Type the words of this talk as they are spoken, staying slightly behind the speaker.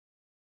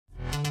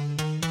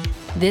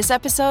This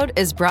episode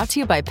is brought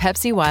to you by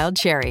Pepsi Wild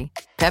Cherry.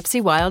 Pepsi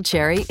Wild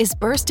Cherry is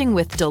bursting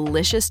with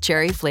delicious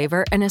cherry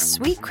flavor and a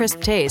sweet,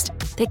 crisp taste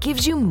that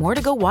gives you more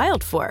to go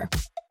wild for.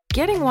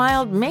 Getting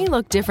wild may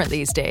look different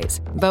these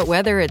days, but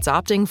whether it's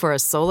opting for a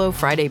solo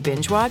Friday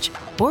binge watch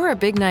or a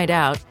big night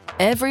out,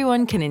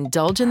 everyone can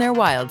indulge in their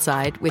wild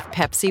side with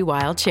Pepsi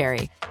Wild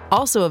Cherry.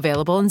 Also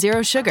available in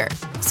Zero Sugar.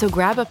 So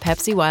grab a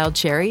Pepsi Wild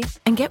Cherry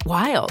and get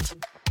wild.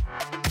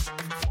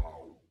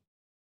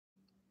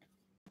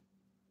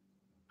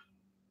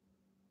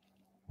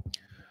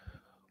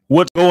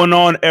 What's going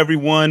on,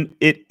 everyone?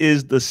 It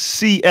is the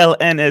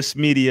CLNS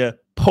Media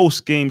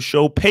post-game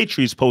show,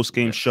 Patriots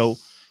post-game show.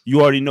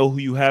 You already know who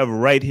you have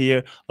right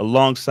here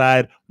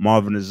alongside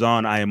Marvin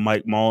Azan. I am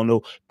Mike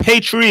Molino.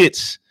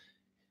 Patriots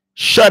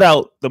shut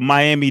out the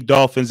Miami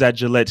Dolphins at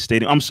Gillette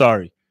Stadium. I'm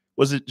sorry.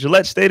 Was it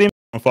Gillette Stadium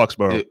or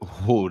Foxborough?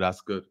 Oh,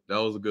 that's good. That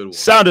was a good one.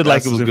 Sounded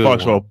like it was in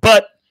Foxborough.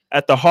 But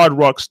at the Hard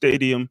Rock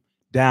Stadium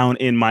down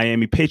in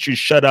Miami,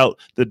 Patriots shut out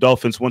the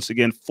Dolphins once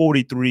again,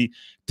 43-0.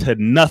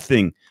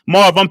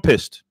 Marv, I'm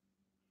pissed.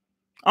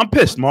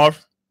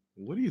 Marv.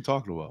 What are you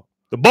talking about?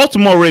 The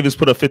Baltimore Ravens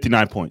put up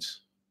 59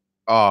 points.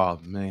 Oh,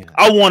 man.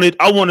 I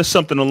wanted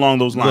something along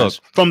those lines.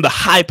 Look, from the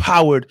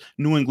high-powered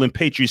New England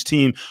Patriots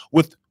team.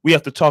 We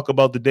have to talk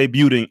about the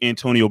debuting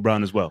Antonio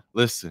Brown as well.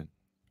 Listen,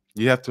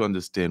 you have to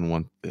understand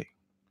one thing.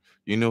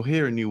 You know,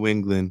 here in New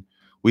England,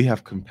 we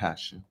have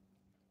compassion.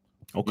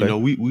 Okay. You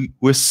know,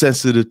 we're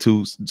sensitive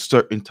to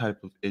certain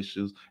type of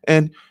issues.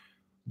 And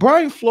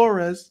Brian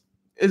Flores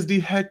is the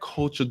head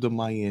coach of the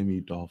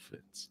Miami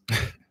Dolphins.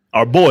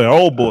 Our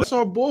old boy. That's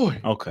our boy.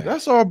 Okay.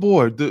 That's our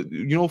boy.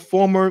 The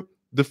former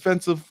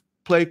defensive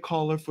play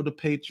caller for the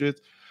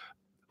Patriots.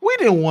 We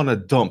didn't want to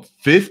dump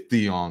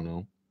 50 on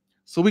him.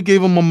 So we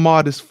gave him a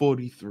modest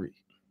 43.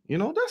 You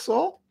know, that's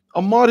all.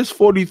 A modest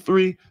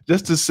 43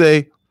 just to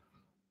say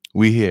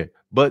we here.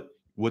 But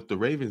what the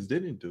Ravens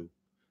didn't do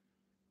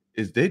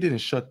is they didn't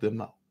shut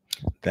them out.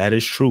 That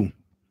is true.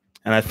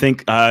 And I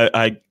think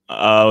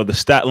the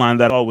stat line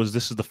that was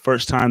this is the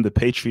first time the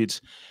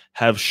Patriots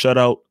have shut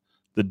out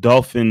the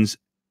Dolphins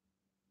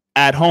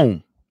at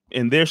home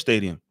in their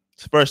stadium.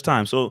 It's the first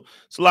time. So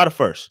it's a lot of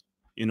firsts,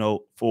 you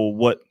know, for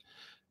what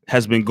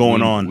has been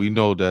going on. We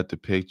know that the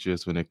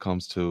Patriots, when it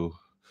comes to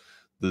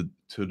the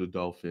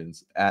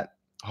Dolphins at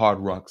Hard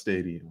Rock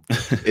Stadium,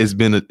 it's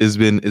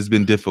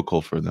been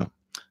difficult for them.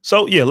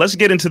 So yeah, let's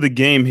get into the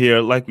game here.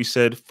 Like we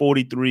said,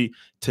 43-0.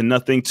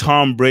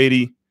 Tom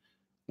Brady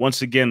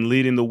once again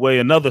leading the way.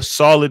 Another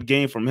solid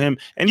game from him.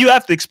 And you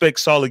have to expect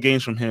solid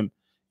games from him,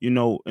 you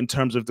know, in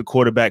terms of the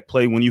quarterback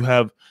play when you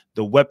have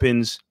the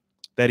weapons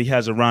that he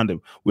has around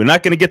him. We're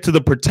not going to get to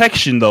the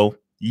protection, though,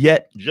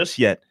 just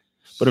yet.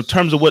 But in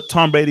terms of what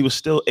Tom Brady was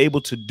still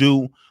able to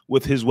do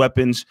with his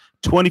weapons,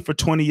 20 for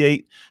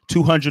 28,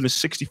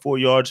 264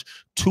 yards,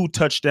 2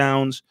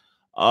 touchdowns.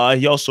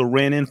 He also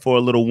ran in for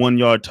a little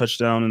 1-yard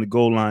touchdown in the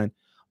goal line.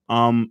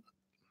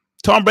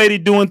 Tom Brady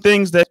doing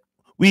things that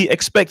we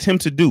expect him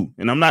to do.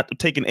 And I'm not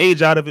taking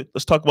age out of it.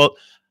 Let's talk about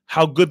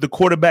how good the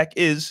quarterback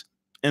is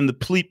and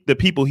the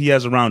people he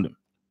has around him.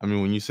 I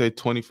mean, when you say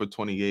 20 for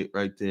 28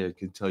 right there, it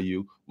can tell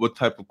you what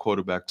type of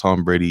quarterback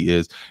Tom Brady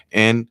is.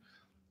 And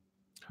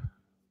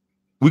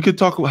we could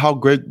talk about how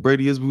great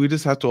Brady is, but we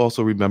just have to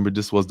also remember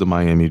this was the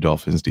Miami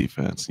Dolphins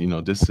defense. You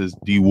know, this is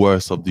the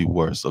worst of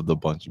the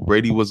bunch.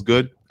 Brady was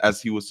good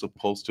as he was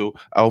supposed to.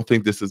 I don't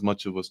think this is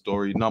much of a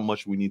story. Not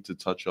much we need to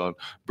touch on.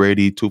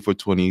 Brady, 2 for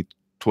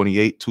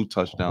 28, 2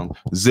 touchdowns,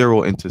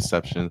 0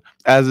 interception,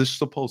 as it's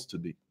supposed to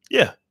be.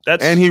 Yeah,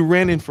 and he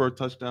ran in for a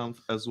touchdown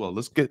as well.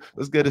 Let's get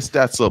his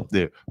stats up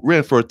there.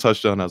 Ran for a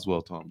touchdown as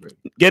well, Tom Brady.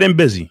 Getting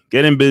busy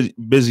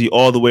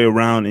all the way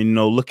around. And, you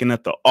know, looking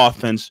at the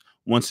offense,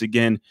 once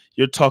again,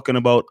 you're talking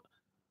about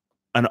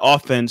an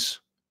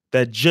offense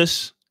that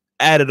just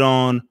added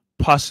on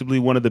possibly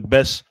one of the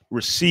best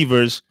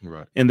receivers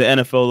in the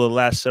NFL the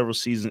last several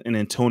seasons in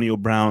Antonio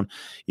Brown.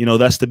 You know,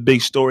 that's the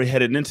big story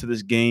headed into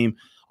this game.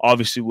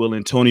 Obviously, will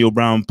Antonio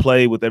Brown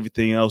play with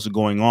everything else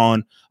going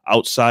on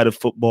outside of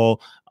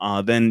football?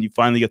 Then you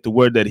finally get the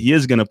word that he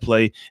is going to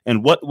play.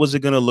 And what was it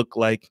going to look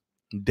like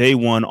day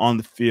one on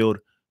the field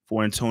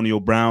for Antonio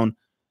Brown?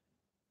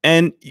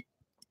 And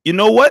you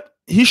know what?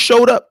 He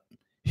showed up.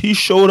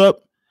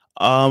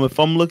 If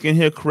I'm looking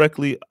here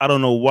correctly, I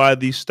don't know why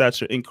these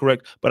stats are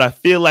incorrect, but I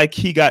feel like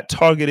he got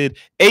targeted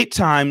 8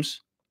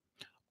 times,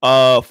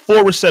 4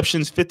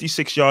 receptions,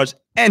 56 yards,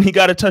 and he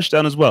got a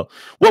touchdown as well.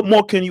 What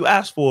more can you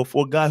ask for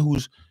a guy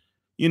who's,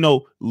 you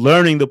know,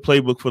 learning the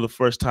playbook for the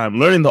first time,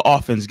 learning the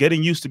offense,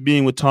 getting used to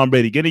being with Tom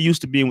Brady, getting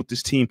used to being with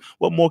this team?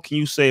 What more can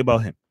you say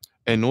about him?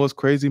 And know what's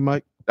crazy,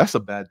 Mike? That's a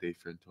bad day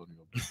for Antonio.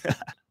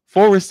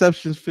 4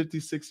 receptions,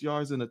 56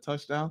 yards, and a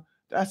touchdown.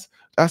 That's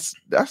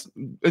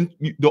and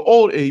the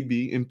old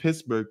AB in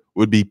Pittsburgh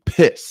would be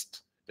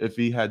pissed if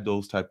he had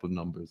those type of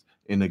numbers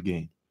in a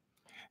game.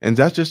 And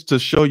that's just to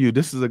show you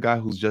this is a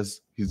guy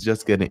he's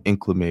just getting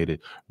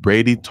acclimated.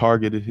 Brady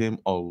targeted him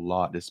a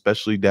lot,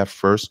 especially that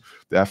first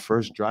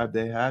drive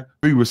they had.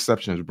 3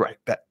 receptions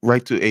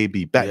right to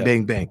AB,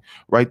 bang,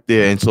 right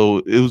there. And so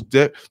it was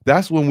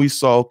that's when we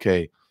saw,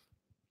 okay,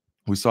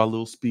 We saw a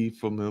little speed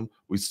from him.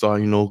 We saw,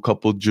 a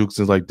couple jukes,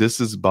 and like,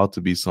 this is about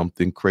to be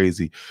something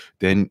crazy.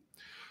 Then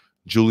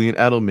Julian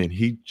Edelman,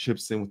 he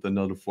chips in with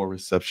another 4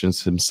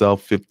 receptions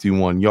himself,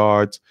 51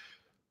 yards.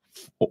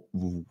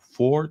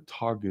 4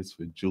 targets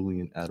for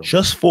Julian Edelman.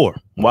 Just 4.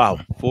 Wow.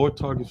 4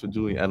 targets for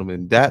Julian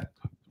Edelman. That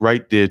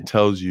right there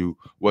tells you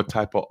what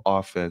type of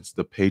offense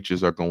the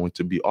Patriots are going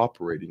to be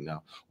operating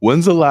now.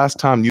 When's the last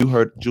time you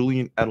heard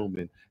Julian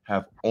Edelman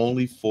have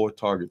only 4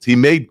 targets? He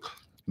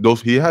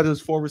had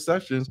his 4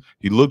 receptions.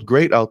 He looked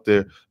great out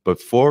there,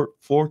 but 4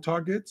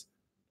 targets,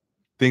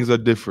 things are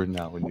different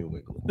now in New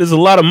England. There's a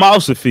lot of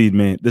mouths to feed,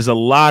 man. There's a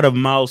lot of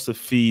mouths to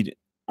feed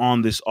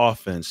on this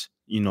offense.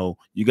 You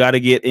got to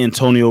get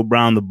Antonio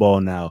Brown the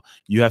ball now.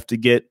 You have to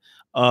get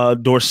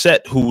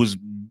Dorsett, who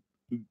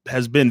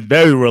has been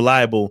very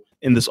reliable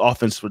in this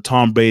offense for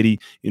Tom Brady.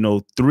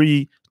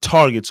 3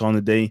 targets on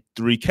the day,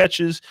 3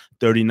 catches,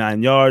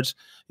 39 yards.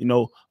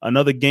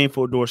 Another game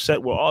for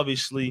Dorsett where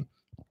obviously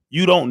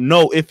you don't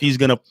know if he's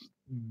going to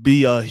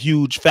be a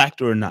huge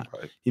factor or not.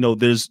 Right.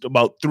 There's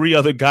about 3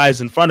 other guys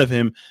in front of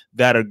him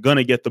that are going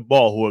to get the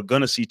ball, who are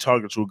going to see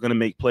targets, who are going to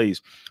make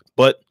plays.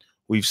 But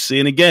we've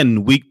seen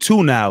again, week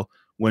 2 now,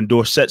 when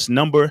Dorsett's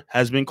number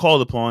has been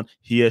called upon,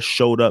 he has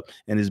showed up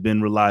and has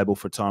been reliable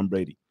for Tom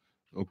Brady.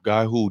 A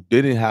guy who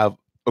didn't have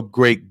a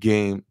great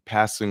game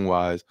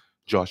passing-wise,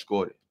 Josh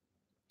Gordon.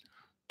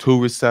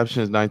 2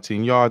 receptions,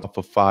 19 yards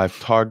for 5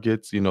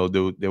 targets.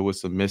 There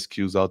was some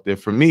miscues out there.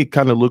 For me, it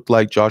kind of looked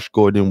like Josh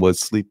Gordon was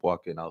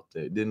sleepwalking out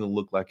there. It didn't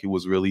look like he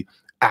was really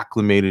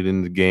acclimated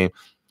in the game.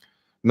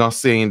 Not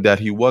saying that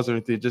he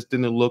wasn't. It just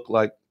didn't look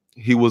like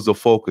he was a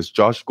focus.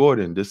 Josh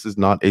Gordon, this is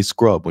not a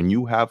scrub. When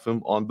you have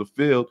him on the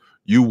field,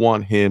 you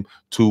want him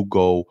to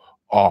go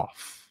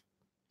off.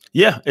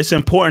 Yeah, it's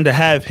important to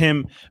have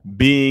him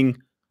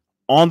being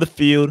on the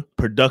field,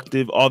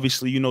 productive.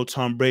 Obviously,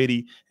 Tom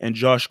Brady and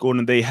Josh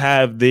Gordon, they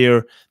have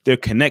their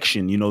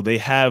connection. They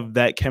have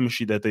that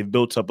chemistry that they've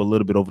built up a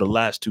little bit over the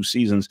last 2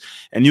 seasons.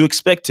 And you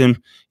expect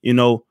him,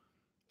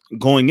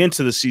 going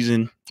into the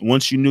season,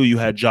 once you knew you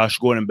had Josh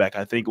Gordon back,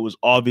 I think it was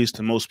obvious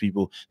to most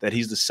people that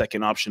he's the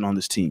second option on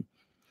this team.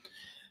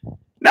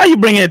 Now you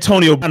bring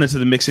Antonio Brown into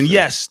the mix. And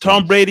yes,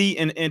 Tom Brady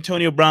and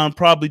Antonio Brown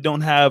probably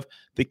don't have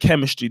the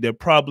chemistry. They're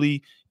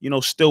probably,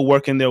 still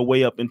working their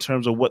way up in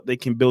terms of what they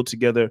can build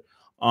together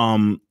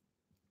on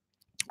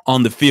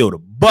the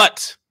field.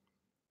 But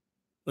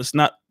let's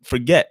not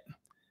forget,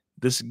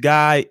 this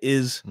guy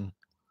is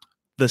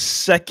the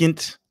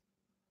second,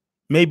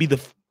 maybe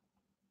the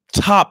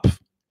top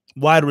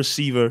wide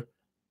receiver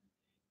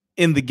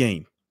in the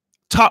game.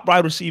 Top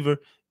wide receiver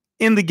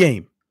in the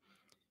game.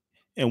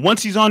 And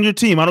once he's on your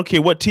team, I don't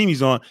care what team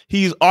he's on,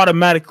 he's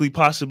automatically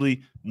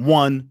possibly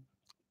 1,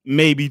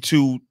 maybe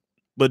 2,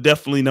 but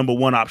definitely number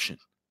 1 option.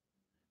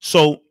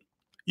 So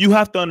you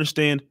have to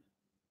understand,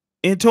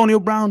 Antonio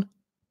Brown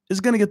is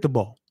going to get the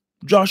ball.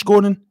 Josh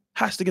Gordon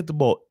has to get the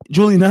ball.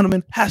 Julian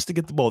Edelman has to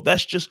get the ball.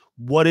 That's just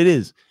what it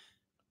is.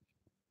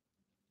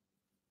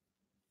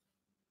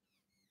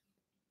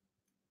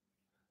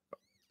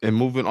 And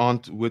moving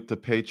on with the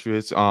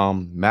Patriots,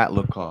 Matt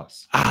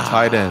LaCosse,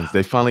 tight ends.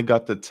 They finally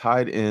got the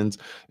tight ends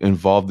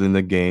involved in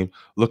the game.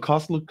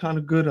 LaCosse looked kind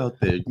of good out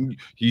there.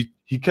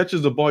 He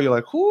catches the ball. You're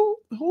like, who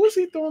is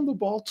he throwing the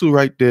ball to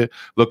right there?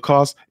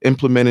 LaCosse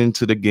implemented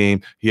into the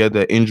game. He had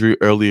that injury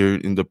earlier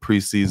in the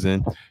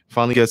preseason.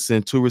 Finally gets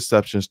in 2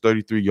 receptions,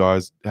 33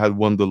 yards. Had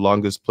one of the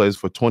longest plays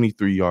for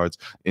 23 yards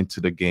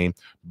into the game.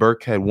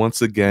 Burkhead,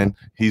 once again,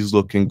 he's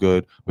looking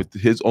good with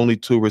his only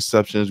 2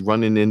 receptions,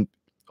 running in.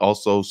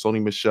 Also,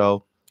 Sony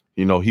Michel,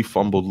 he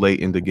fumbled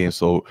late in the game,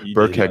 so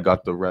Burkhead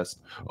got the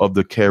rest of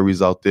the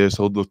carries out there.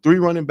 So the 3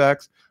 running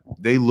backs,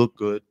 they look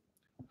good.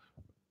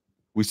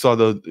 We saw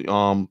the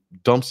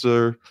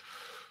dumpster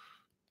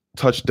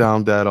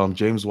touchdown that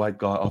James White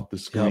got off the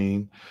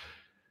screen. Yep.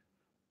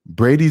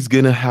 Brady's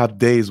going to have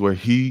days where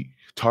he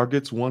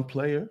targets one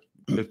player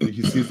if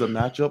he sees a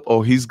matchup,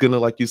 or he's gonna,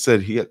 like you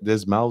said,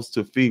 there's mouths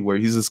to feed where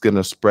he's just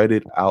gonna spread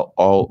it out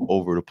all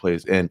over the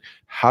place. And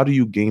how do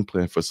you game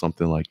plan for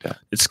something like that?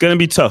 It's gonna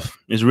be tough.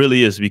 It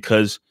really is,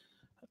 because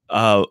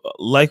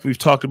like we've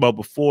talked about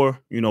before,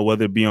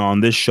 whether it be on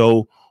this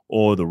show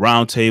or the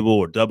Roundtable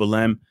or Double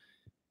M,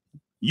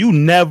 you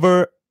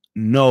never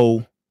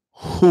know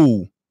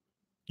who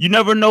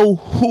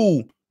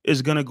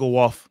is gonna go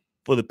off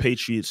for the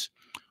Patriots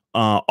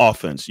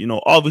offense.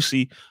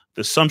 Obviously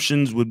the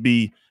assumptions would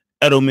be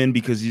Edelman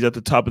because he's at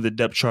the top of the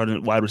depth chart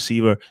at wide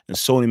receiver, and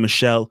Sony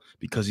Michel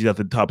because he's at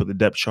the top of the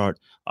depth chart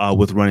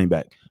with running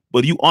back.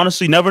 But you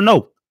honestly never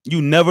know.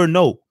 You never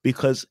know,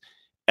 because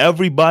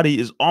everybody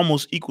is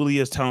almost equally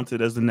as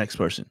talented as the next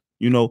person.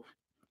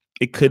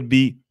 It could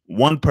be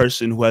one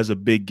person who has a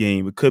big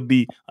game. It could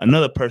be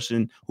another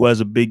person who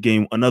has a big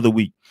game another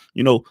week.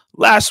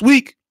 Last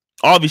week,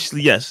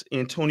 obviously, yes,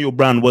 Antonio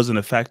Brown wasn't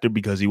a factor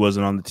because he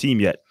wasn't on the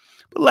team yet.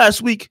 But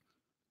last week,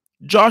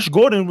 Josh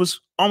Gordon was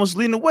almost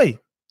leading the way.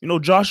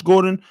 Josh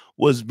Gordon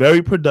was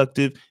very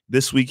productive.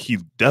 This week, he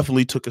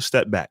definitely took a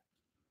step back.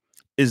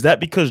 Is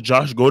that because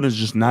Josh Gordon is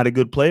just not a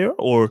good player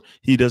or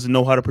he doesn't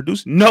know how to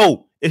produce?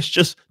 No, it's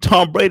just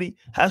Tom Brady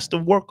has to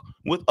work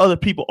with other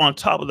people on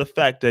top of the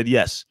fact that,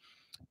 yes,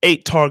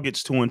 8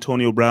 targets to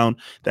Antonio Brown.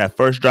 That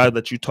first drive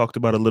that you talked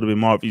about a little bit,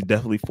 Marv, he's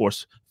definitely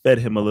force-fed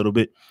him a little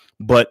bit.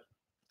 But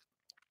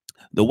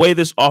the way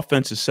this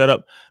offense is set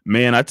up,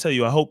 man, I tell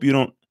you, I hope you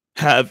don't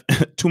have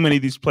too many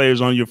of these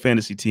players on your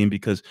fantasy team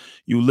because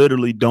you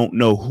literally don't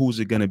know who's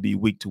it going to be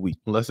week to week.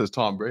 Unless it's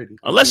Tom Brady.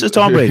 Unless it's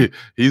Tom Brady.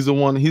 He's the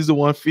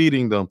one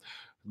feeding them.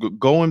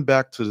 Going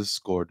back to the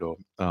score, though,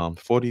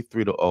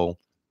 43-0.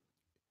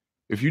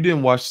 If you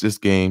didn't watch this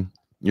game,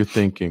 you're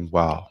thinking,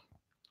 wow,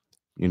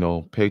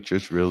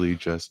 Patriots really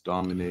just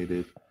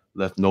dominated,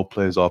 left no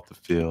plays off the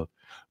field.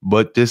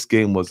 But this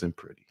game wasn't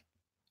pretty.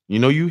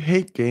 You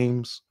hate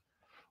games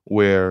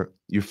where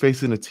you're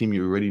facing a team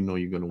you already know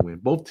you're going to win.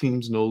 Both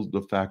teams know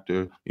the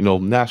factor.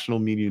 National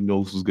media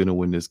knows who's going to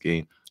win this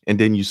game. And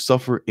then you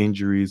suffer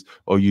injuries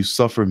or you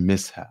suffer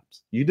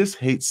mishaps. You just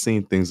hate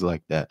seeing things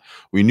like that.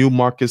 We knew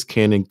Marcus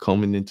Cannon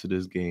coming into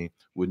this game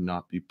would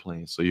not be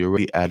playing. So you're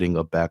already adding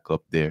a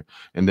backup there.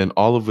 And then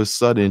all of a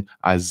sudden,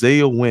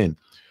 Isaiah Wynn.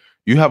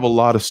 You have a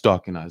lot of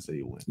stock in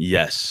Isaiah Wynn.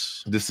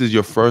 Yes. This is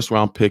your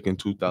first-round pick in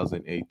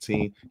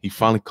 2018. He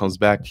finally comes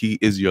back. He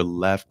is your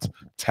left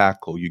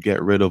tackle. You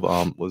get rid of,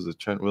 was it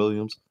Trent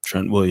Williams?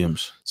 Trent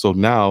Williams. So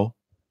now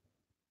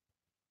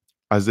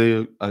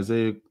Isaiah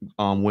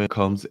Wynn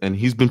comes, and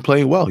he's been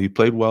playing well. He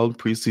played well in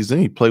preseason.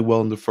 He played well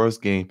in the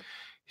first game.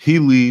 He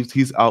leaves.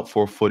 He's out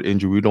for a foot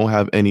injury. We don't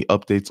have any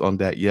updates on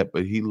that yet,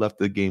 but he left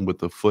the game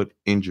with a foot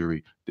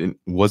injury. It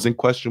wasn't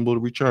questionable to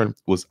return.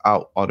 Was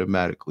out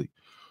automatically.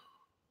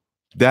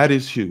 That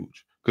is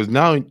huge because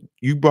now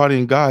you brought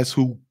in guys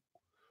who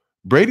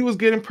Brady was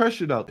getting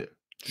pressured out there.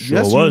 Sure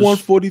yes, was. You won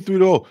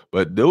 43-0,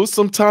 but there was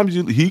some times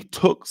he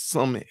took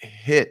some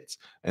hits,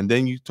 and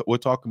then we're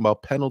talking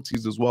about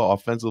penalties as well.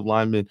 Offensive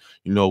linemen,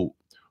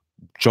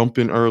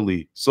 jumping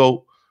early.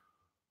 So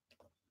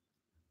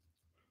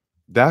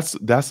that's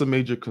a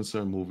major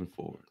concern moving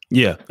forward.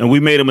 Yeah, and we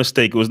made a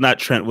mistake. It was not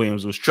Trent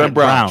Williams. It was Trent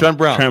Brown. Trent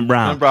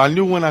Brown. I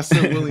knew when I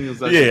said Williams.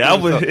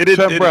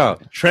 Trent Brown.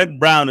 Trent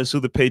Brown is who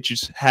the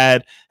Patriots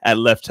had at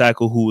left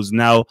tackle, who is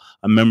now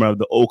a member of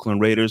the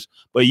Oakland Raiders.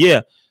 But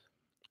yeah,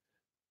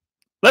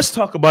 let's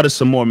talk about it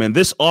some more, man.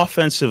 This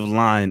offensive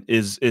line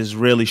is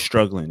really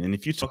struggling. And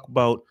if you talk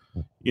about,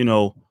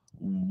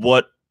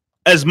 what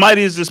as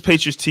mighty as this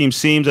Patriots team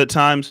seems at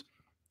times,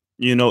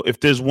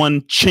 if there's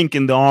one chink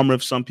in the armor,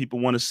 if some people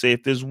want to say,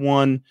 if there's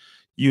one,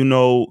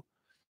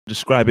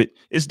 describe it,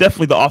 it's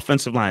definitely the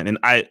offensive line. And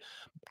I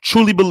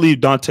truly believe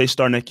Dante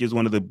Starnecki is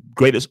one of the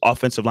greatest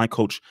offensive line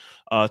coach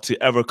to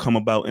ever come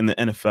about in the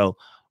NFL.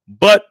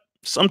 But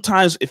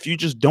sometimes if you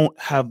just don't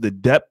have the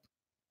depth,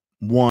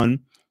 and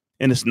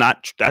that's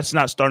not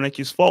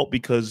Starnecki's fault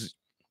because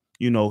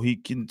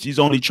he's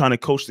only trying to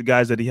coach the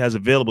guys that he has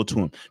available to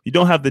him. You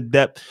don't have the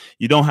depth,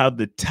 you don't have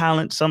the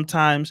talent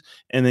sometimes,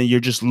 and then you're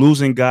just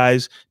losing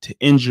guys to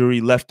injury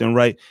left and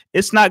right.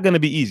 It's not going to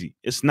be easy.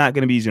 It's not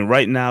going to be easy. And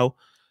right now,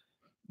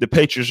 the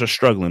Patriots are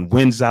struggling.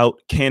 Wynn's out,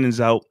 Cannon's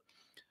out.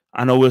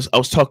 I know I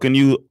was talking to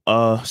you,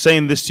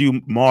 saying this to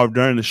you, Marv,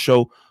 during the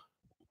show.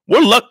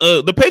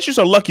 The Patriots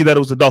are lucky that it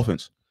was the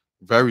Dolphins.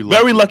 Very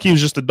lucky. Very lucky it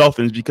was just the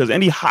Dolphins because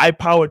any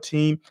high-powered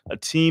team, a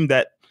team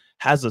that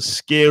has a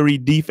scary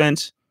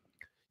defense,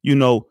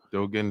 they'll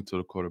get into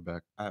the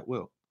quarterback at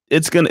will.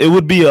 It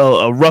would be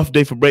a rough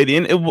day for Brady.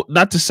 And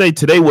not to say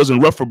today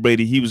wasn't rough for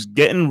Brady. He was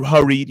getting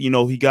hurried.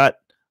 He got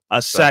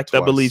sacked, I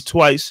believe,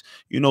 twice.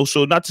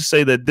 So not to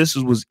say that this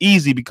was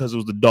easy because it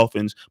was the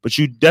Dolphins, but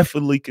you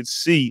definitely could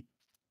see,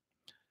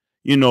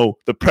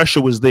 the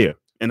pressure was there.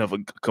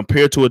 And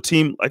compared to a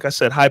team, like I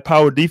said,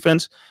 high-powered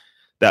defense,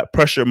 that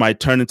pressure might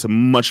turn into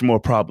much more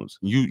problems.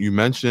 You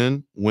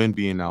mentioned Wynn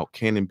being out,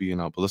 Cannon being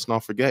out, but let's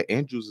not forget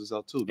Andrews is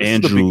out too.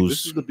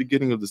 This is the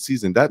beginning of the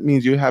season. That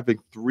means you're having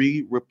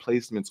 3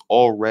 replacements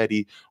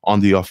already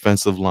on the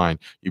offensive line.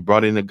 You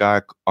brought in a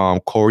guy,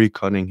 Corey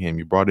Cunningham.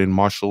 You brought in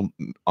Marshall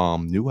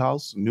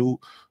Newhouse.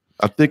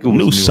 I think it was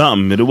knew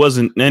something. It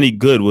wasn't any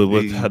good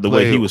with the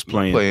way he was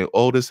playing. Playing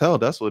old as hell.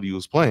 That's what he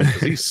was playing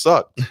because he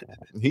sucked.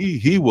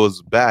 He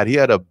was bad. He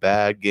had a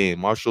bad game.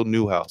 Marshall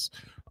Newhouse.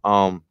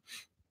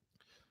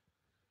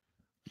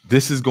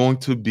 This is going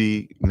to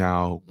be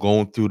now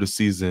going through the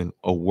season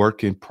a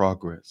work in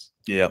progress.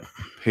 Yeah,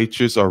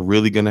 Patriots are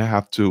really going to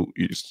have to.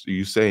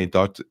 You saying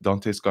Dante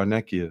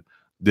Scarnecchia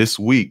this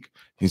week?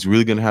 He's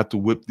really going to have to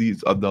whip these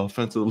the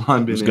offensive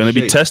linemen. It's going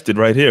to be tested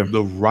right here.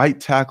 The right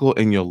tackle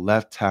and your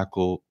left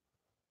tackle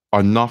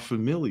are not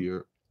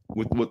familiar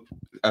with what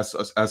as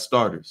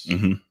starters.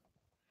 Mm-hmm.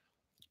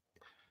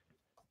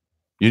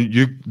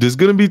 There's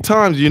gonna be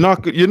times you're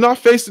not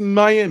facing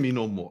Miami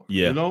no more.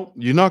 Yeah,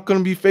 you're not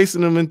gonna be facing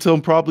them until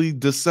probably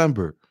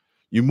December.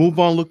 You move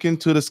on, look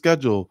into the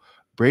schedule.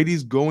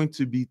 Brady's going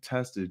to be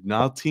tested.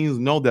 Now teams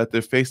know that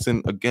they're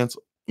facing against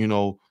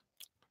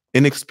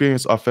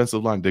inexperienced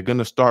offensive line. They're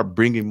gonna start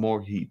bringing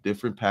more heat,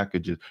 different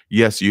packages.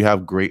 Yes, you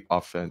have great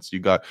offense.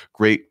 You got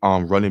great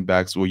running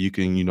backs where you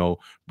can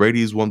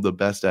Brady is one of the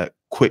best at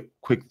quick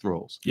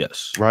throws.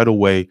 Yes, right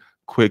away.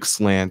 quick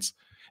slants,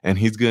 and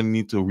he's going to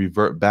need to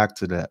revert back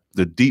to that.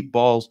 The deep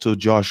balls to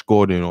Josh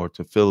Gordon or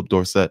to Philip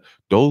Dorsett,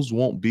 those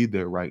won't be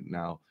there right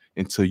now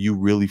until you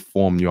really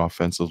form your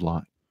offensive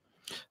line.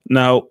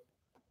 Now,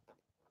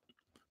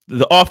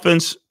 the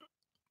offense,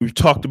 we've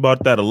talked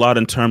about that a lot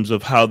in terms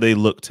of how they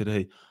look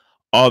today.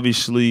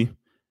 Obviously,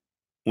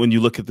 when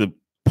you look at the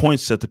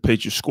points that the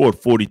Patriots scored,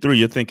 43,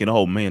 you're thinking,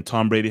 oh, man,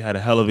 Tom Brady had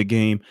a hell of a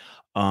game.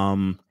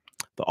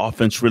 The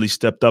offense really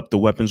stepped up. The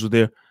weapons were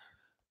there.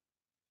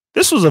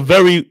 This was a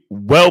very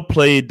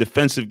well-played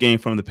defensive game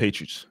from the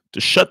Patriots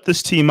to shut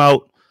this team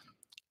out.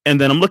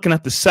 And then I'm looking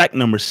at the sack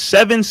number,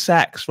 7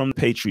 sacks from the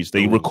Patriots.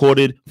 They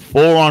recorded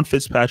 4 on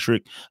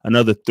Fitzpatrick,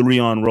 another 3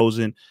 on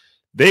Rosen.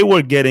 They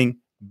were getting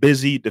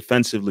busy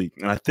defensively.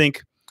 And I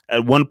think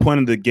at one point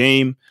in the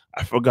game,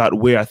 I forgot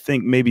where, I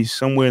think maybe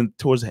somewhere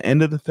towards the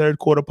end of the third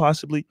quarter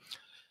possibly,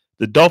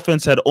 the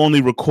Dolphins had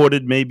only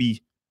recorded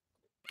maybe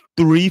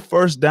 3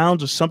 first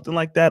downs or something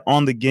like that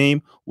on the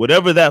game.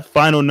 Whatever that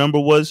final number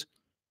was,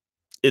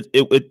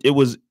 it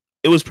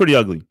was pretty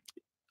ugly.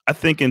 I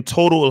think in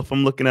total, if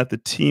I'm looking at the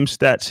team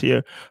stats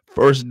here,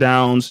 first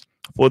downs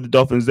for the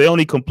Dolphins, they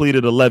only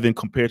completed 11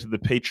 compared to the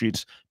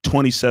Patriots'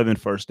 27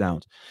 first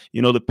downs.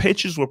 You know, the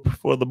Patriots were,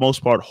 for the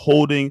most part,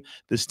 holding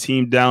this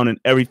team down in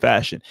every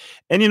fashion.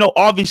 And, you know,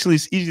 obviously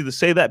it's easy to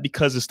say that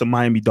because it's the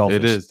Miami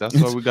Dolphins. It is. That's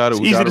why we got to.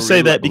 It's easy to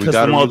say that because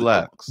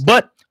relax.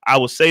 But I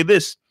will say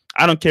this.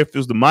 I don't care if it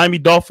was the Miami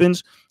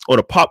Dolphins or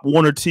the Pop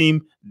Warner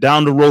team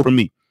down the road from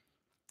me.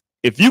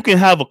 If you can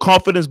have a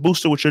confidence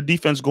booster with your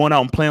defense going out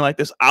and playing like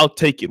this, I'll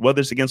take it,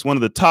 whether it's against one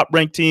of the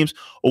top-ranked teams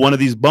or one of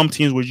these bum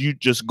teams where you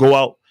just go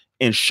out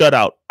and shut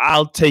out.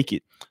 I'll take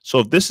it. So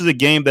if this is a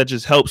game that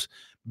just helps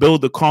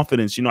build the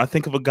confidence, you know, I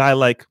think of a guy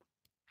like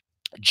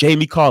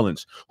Jamie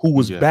Collins, who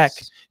was back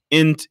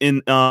in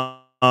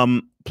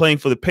playing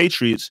for the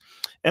Patriots,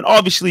 and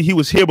obviously he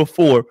was here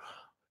before,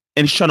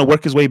 and he's trying to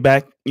work his way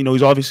back. You know,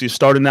 he's obviously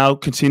starting now,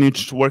 continuing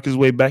to work his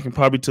way back, and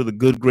probably to the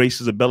good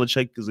graces of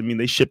Belichick, because I mean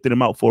they shifted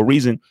him out for a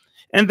reason.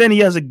 And then he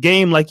has a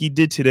game like he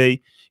did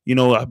today. You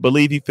know, I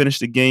believe he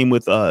finished the game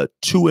with 2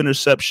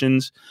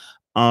 interceptions.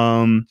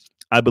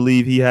 I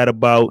believe he had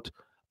about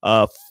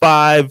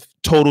 5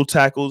 total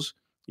tackles.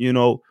 You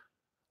know,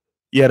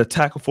 he had a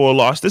tackle for a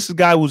loss. This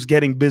guy was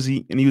getting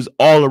busy, and he was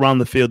all around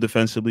the field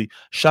defensively.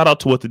 Shout out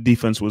to what the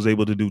defense was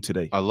able to do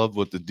today. I love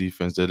what the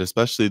defense did,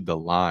 especially the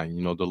line.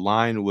 You know, the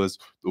line was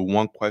the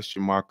one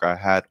question mark I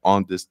had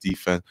on this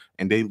defense,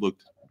 and they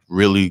looked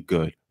really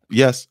good.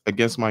 Yes,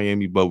 against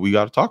Miami, but we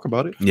got to talk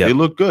about it. They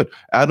look good.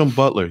 Adam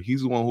Butler,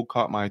 he's the one who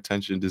caught my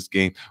attention this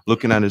game.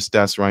 Looking at his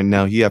stats right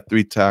now, he had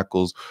 3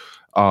 tackles,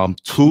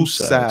 2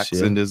 sacks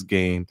in this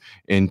game,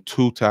 and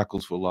 2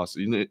 tackles for loss.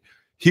 You know,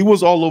 he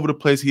was all over the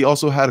place. He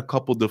also had a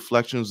couple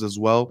deflections as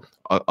well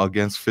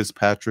against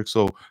Fitzpatrick.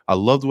 So I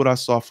loved what I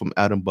saw from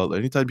Adam Butler.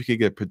 Anytime you can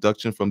get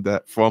production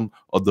from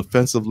a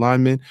defensive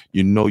lineman,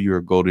 you know you're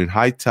a golden.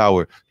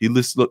 Hightower, he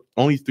listed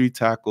only 3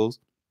 tackles,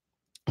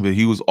 but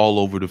he was all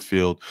over the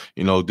field,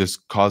 you know,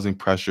 just causing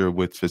pressure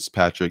with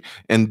Fitzpatrick.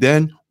 And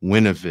then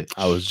Winovich.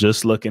 I was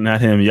just looking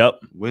at him. Yep.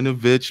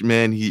 Winovich,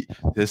 man,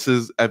 this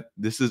is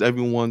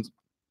everyone's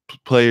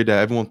player that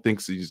everyone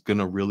thinks he's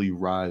gonna really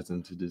rise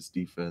into this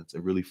defense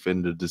and really fit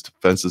into this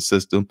defensive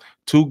system.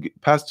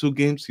 Past 2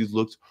 games, he's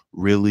looked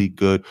really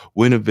good.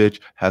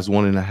 Winovich has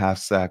 1.5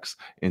 sacks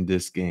in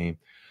this game.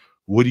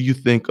 What do you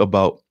think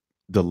about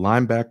the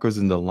linebackers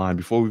in the line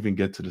before we even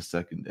get to the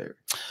secondary?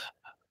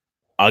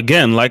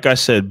 Again, like I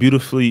said,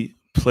 beautifully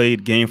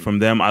played game from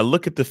them. I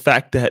look at the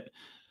fact that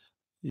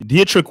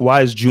Dietrich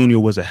Wise Jr.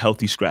 was a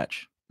healthy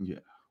scratch. Yeah.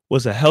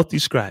 Was a healthy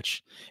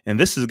scratch. And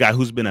this is a guy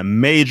who's been a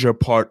major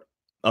part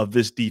of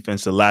this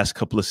defense the last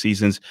couple of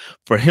seasons.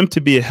 For him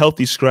to be a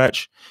healthy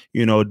scratch,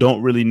 you know,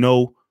 don't really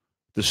know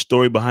the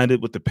story behind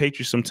it. With the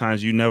Patriots,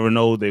 sometimes you never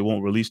know. They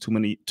won't release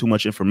too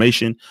much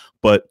information.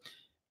 But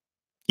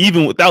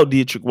even without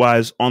Dietrich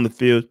Wise on the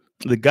field,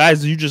 the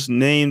guys you just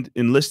named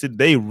and listed,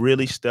 they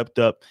really stepped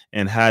up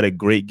and had a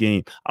great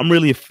game. I'm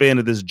really a fan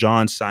of this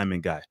John Simon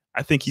guy.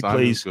 I think he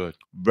plays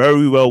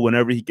very well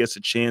whenever he gets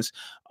a chance.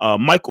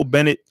 Michael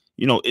Bennett,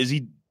 you know,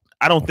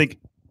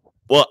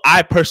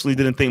 I personally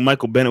didn't think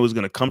Michael Bennett was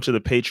going to come to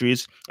the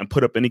Patriots and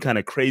put up any kind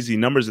of crazy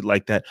numbers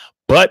like that,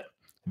 but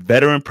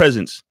veteran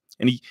presence.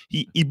 And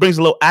he brings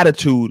a little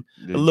attitude,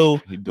 a little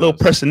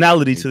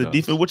personality to the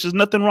defense, which is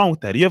nothing wrong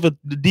with that. You have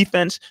the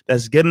defense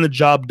that's getting the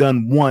job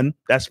done. 1,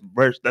 that's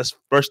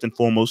first and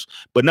foremost.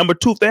 But number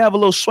 2, if they have a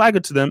little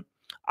swagger to them,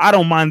 I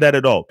don't mind that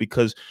at all,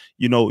 because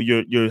you know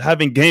you're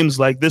having games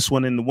like this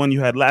one and the one you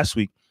had last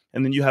week,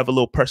 and then you have a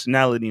little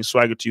personality and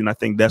swagger to you. And I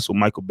think that's what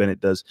Michael Bennett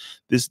does.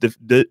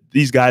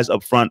 These guys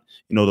up front,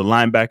 you know, the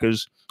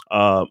linebackers,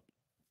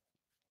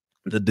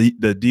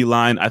 the D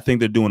line, I think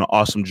they're doing an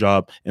awesome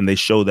job, and they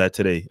show that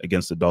today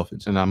against the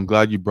Dolphins. And I'm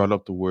glad you brought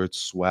up the word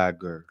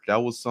swagger.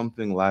 That was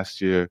something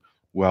last year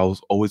where I was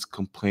always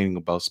complaining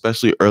about,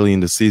 especially early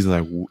in the season.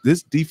 Like,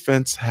 this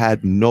defense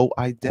had no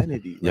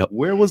identity. Like,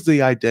 where was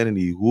the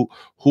identity?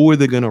 Who are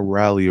they going to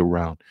rally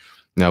around?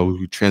 Now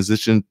we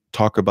transition,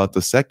 talk about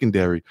the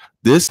secondary.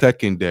 This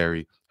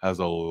secondary has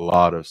a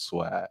lot of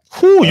swag.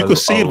 Whew, you could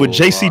see it with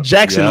J.C.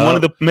 Jackson, one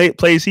of the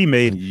plays he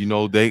made. You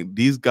know,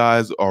 these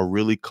guys are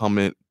really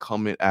coming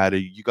at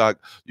it. You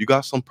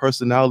got some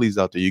personalities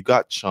out there. You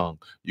got Chung,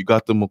 you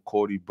got the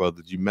McCourty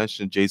brothers. You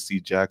mentioned J.C.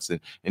 Jackson,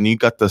 and you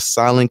got the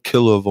silent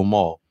killer of them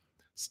all,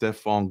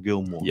 Stephon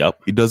Gilmore.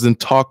 Yep. He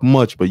doesn't talk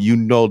much, but you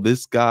know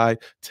this guy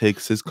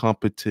takes his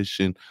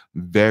competition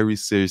very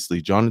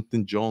seriously.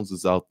 Jonathan Jones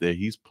is out there.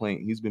 He's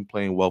been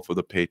playing well for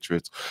the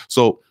Patriots.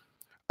 So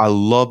I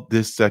love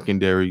this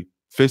secondary.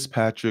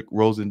 Fitzpatrick,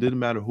 Rosen, didn't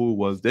matter who it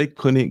was. They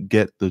couldn't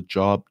get the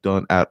job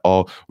done at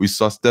all. We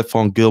saw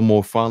Stephon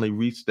Gilmore finally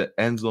reach the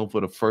end zone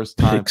for the first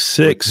time. Pick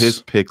six.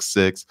 His pick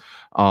six.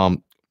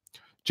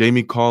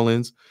 Jamie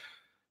Collins,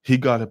 he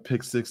got a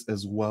pick six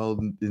as well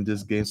in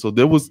this game. So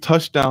there was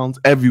touchdowns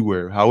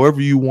everywhere,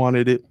 however you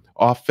wanted it.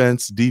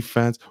 Offense,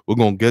 defense. We're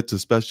going to get to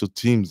special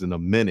teams in a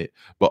minute.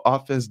 But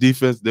offense,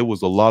 defense, there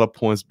was a lot of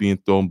points being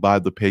thrown by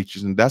the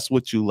Patriots, and that's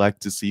what you like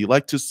to see. You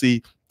like to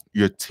see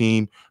your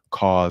team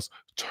cause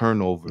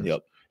turnovers.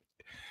 Yep.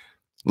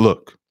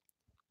 Look,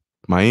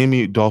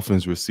 Miami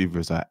Dolphins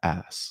receivers are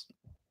ass.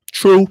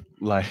 True.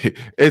 Like,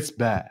 it's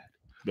bad.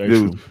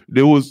 True.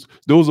 There was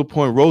a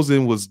point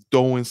Rosen was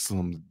throwing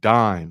some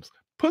dimes.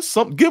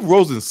 Give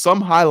Rosen some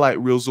highlight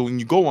reels so when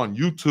you go on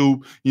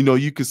YouTube, you know,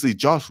 you can see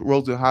Josh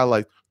Rosen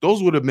highlights.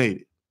 Those would have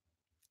made it.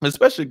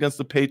 Especially against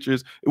the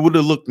Patriots, it would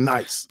have looked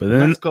nice. But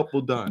then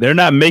couple done. They're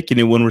not making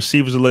it when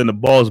receivers are letting the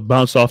balls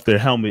bounce off their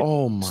helmet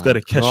instead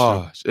of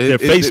catching their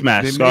face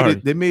mask.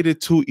 They made it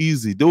too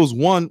easy. There was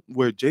one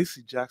where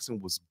J.C. Jackson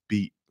was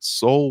beat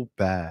so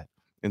bad,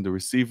 and the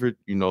receiver,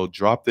 you know,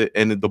 dropped it,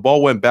 and the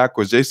ball went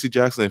backwards. J.C.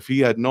 Jackson, if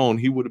he had known,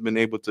 he would have been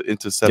able to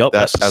intercept that.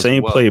 That's the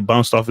same play,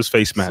 bounced off his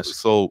face mask.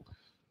 So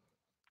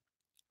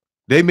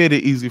they made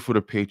it easy for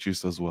the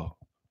Patriots as well.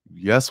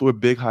 Yes, we're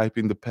big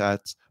hyping the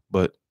Pats,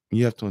 but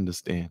you have to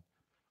understand,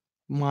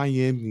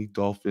 Miami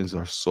Dolphins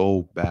are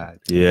so bad.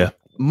 Yeah.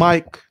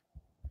 Mike,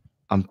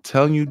 I'm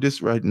telling you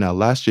this right now.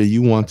 Last year,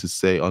 you want to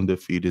say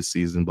undefeated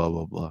season, blah,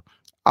 blah, blah.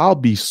 I'll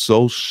be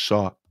so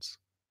shocked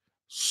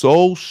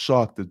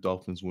the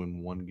Dolphins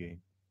win one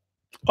game.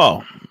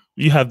 Oh,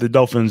 you have the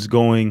Dolphins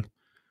going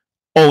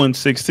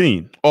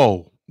 0-16.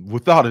 Oh,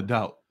 without a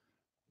doubt.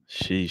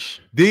 Sheesh.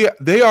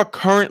 They are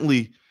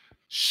currently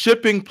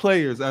shipping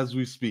players as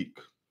we speak.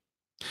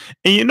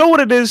 And you know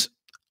what it is?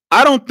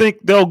 I don't think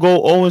they'll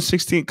go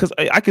 0-16 because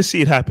I can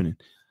see it happening.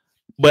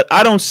 But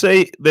I don't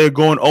say they're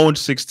going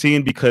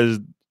 0-16 because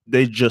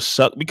they just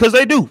suck. Because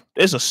they do.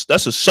 That's a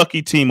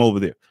sucky team over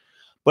there.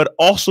 But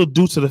also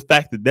due to the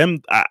fact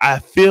that I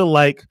feel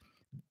like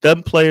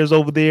them players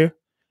over there,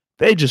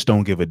 they just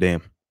don't give a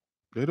damn.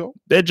 They don't.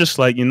 They're just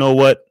like, you know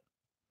what?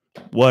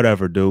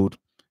 Whatever, dude.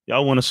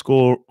 Y'all want to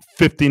score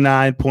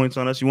 59 points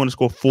on us? You want to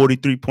score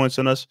 43 points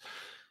on us?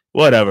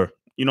 Whatever.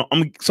 You know,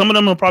 some of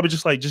them are probably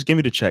just like, just give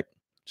me the check.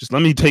 Just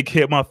let me take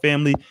care of my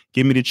family.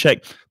 Give me the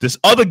check. There's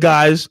other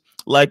guys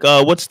like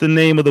what's the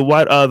name of the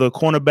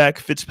cornerback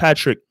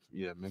Fitzpatrick?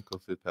 Yeah, Minka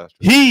Fitzpatrick.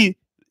 He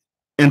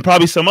and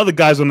probably some other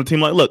guys on the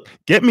team like, look,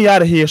 get me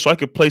out of here so I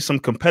could play some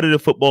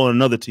competitive football on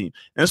another team. And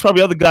there's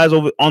probably other guys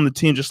over on the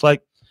team just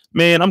like,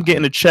 man, I'm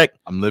getting a check.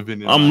 I'm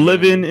living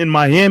in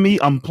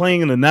Miami. I'm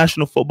playing in the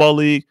National Football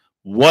League.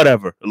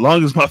 Whatever. As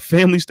long as my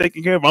family's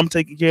taken care of, I'm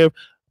taken care of,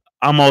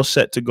 I'm all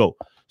set to go.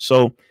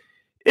 So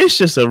it's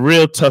just a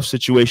real tough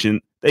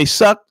situation. They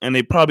suck, and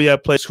they probably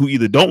have players who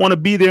either don't want to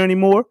be there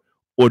anymore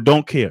or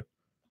don't care.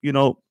 You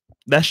know,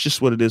 that's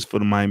just what it is for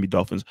the Miami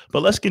Dolphins.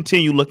 But let's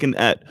continue looking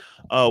at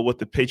what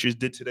the Patriots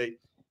did today.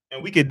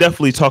 And we could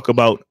definitely talk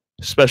about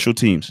special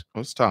teams.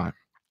 It's time.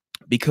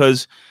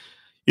 Because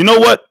you know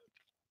what?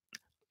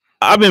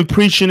 I've been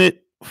preaching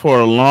it for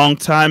a long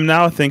time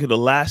now. I think the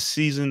last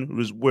season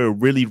was where it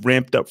really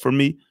ramped up for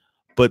me.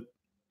 But,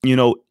 you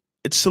know,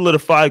 it's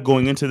solidified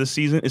going into the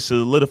season. It's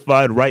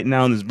solidified right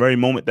now in this very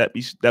moment that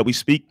we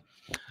speak.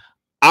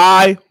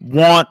 I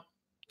want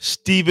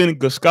Steven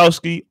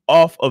Gostkowski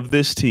off of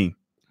this team.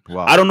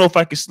 Wow. I don't know if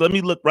I can. Let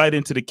me look right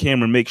into the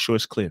camera and make sure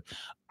it's clear.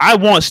 I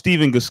want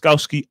Steven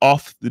Gostkowski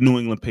off the New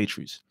England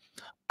Patriots.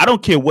 I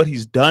don't care what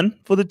he's done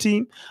for the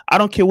team. I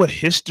don't care what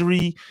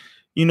history,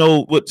 you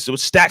know, what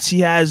stats he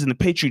has in the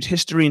Patriots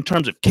history in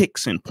terms of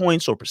kicks and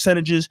points or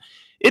percentages.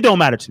 It don't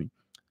matter to me.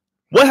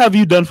 What have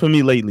you done for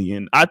me lately?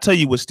 And I tell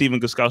you what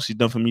Steven Gostkowski's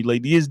done for me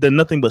lately. He's done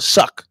nothing but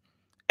suck.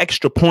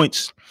 Extra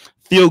points,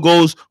 field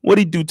goals. What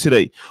did he do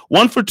today?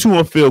 1 for 2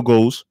 on field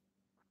goals.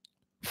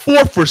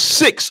 4 for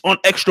 6 on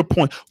extra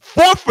points.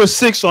 4 for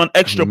 6 on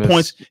extra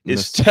points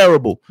is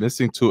terrible.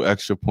 Missing 2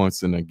 extra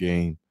points in a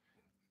game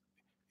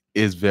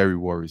is very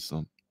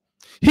worrisome.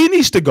 He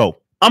needs to go.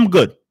 I'm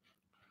good.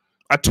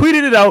 I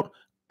tweeted it out.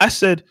 I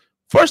said,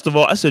 first of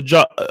all, Steven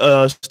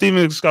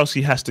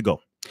Gostkowski has to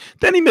go.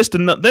 Then he missed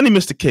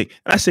a kick,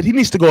 and I said he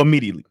needs to go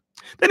immediately.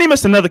 Then he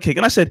missed another kick,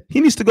 and I said he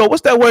needs to go.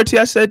 What's that word?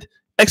 I said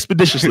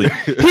expeditiously.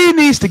 He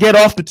needs to get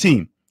off the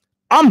team.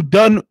 I'm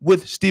done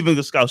with Steven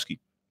Gostkowski.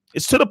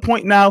 It's to the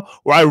point now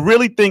where I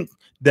really think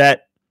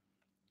that,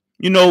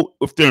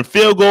 if they're in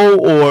field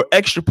goal or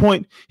extra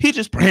point, he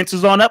just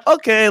prances on up.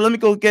 Okay, let me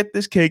go get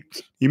this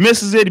kick. He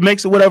misses it, he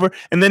makes it, whatever,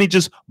 and then he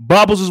just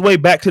bobbles his way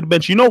back to the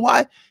bench. You know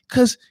why?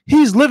 Because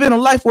he's living a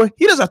life where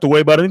he doesn't have to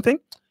worry about anything.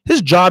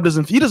 His job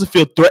he doesn't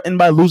feel threatened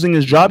by losing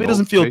his job. He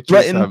doesn't feel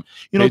threatened.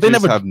 They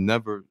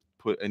never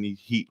put any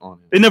heat on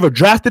him. They never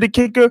drafted a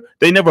kicker.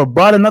 They never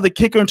brought another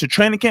kicker into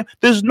training camp.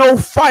 There's no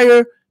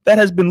fire that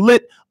has been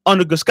lit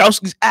under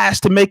Gostkowski's ass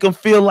to make him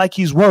feel like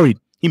he's worried.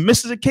 He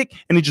misses a kick,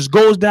 and he just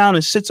goes down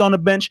and sits on the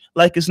bench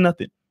like it's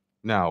nothing.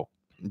 Now,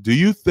 do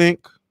you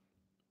think,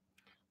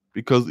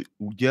 because,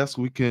 yes,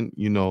 we can,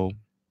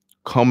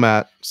 come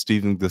at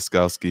Steven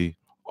Gostkowski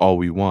all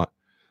we want,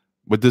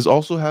 but there's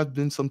also has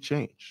been some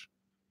change.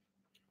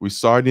 We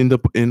started in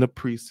the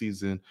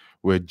preseason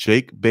where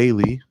Jake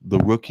Bailey, the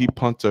rookie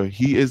punter,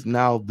 he is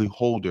now the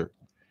holder.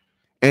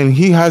 And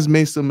he has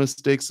made some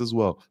mistakes as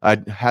well.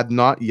 I had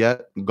not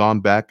yet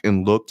gone back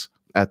and looked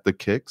at the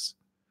kicks.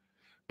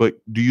 But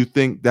do you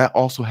think that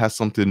also has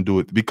something to do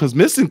with it? Because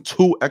missing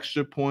 2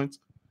 extra points,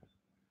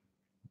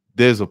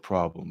 there's a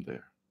problem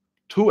there.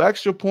 2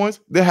 extra points,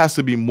 there has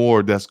to be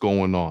more that's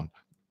going on.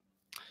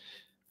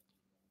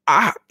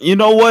 You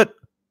know what?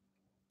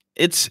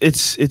 It's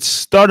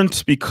starting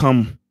to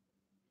become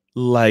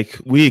like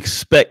we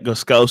expect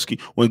Gostkowski.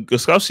 When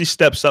Gostkowski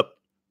steps up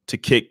to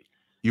kick,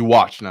 you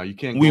watch now. You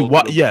can't go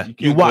watch to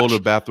the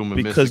bathroom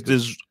and because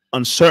there's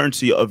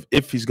uncertainty of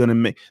if he's going to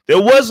make. There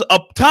was a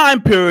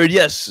time period,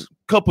 yes,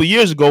 couple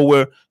years ago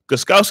where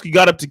Gostkowski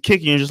got up to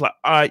kicking and just like,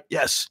 all right,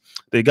 yes,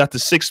 they got the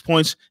 6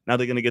 points. Now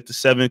they're gonna get the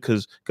 7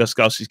 because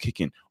Gostkowski's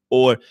kicking.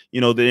 Or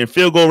they're in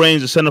field goal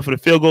range, they're setting up for the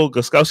field goal.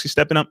 Gostkowski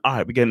stepping up. All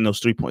right, we're getting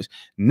those 3 points.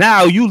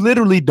 Now you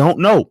literally don't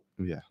know.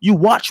 Yeah, you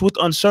watch with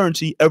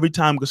uncertainty every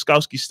time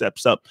Gostkowski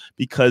steps up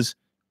because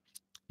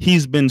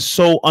he's been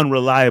so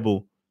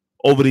unreliable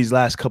over these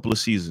last couple of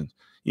seasons.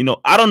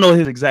 I don't know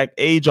his exact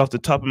age off the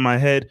top of my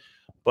head,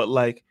 but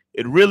like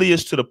it really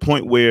is to the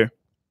point where.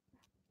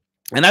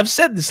 And I've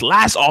said this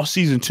last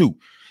offseason too.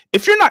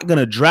 If you're not going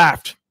to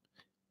draft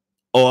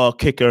a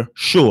kicker,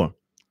 sure.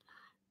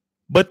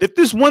 But if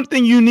there's one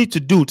thing you need to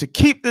do to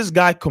keep this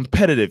guy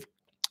competitive,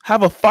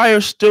 have a fire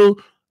still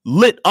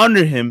lit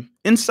under him,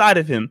 inside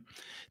of him,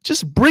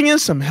 just bring in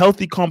some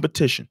healthy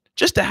competition.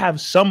 Just to have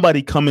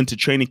somebody come into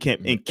training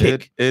camp and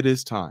kick. It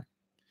is time.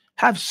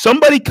 Have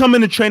somebody come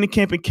into training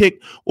camp and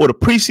kick, or the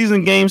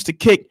preseason games to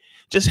kick.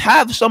 Just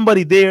have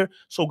somebody there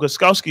so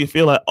Gostkowski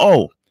feel like,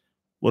 oh,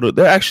 well,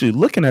 they're actually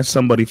looking at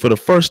somebody for the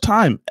first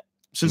time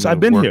since I've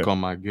been here. Work on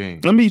my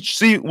game. Let me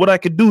see what I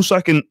could do so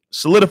I can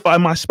solidify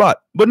my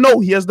spot. But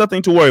no, he has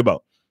nothing to worry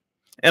about.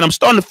 And I'm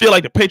starting to feel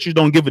like the Patriots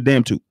don't give a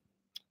damn to.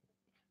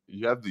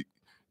 You have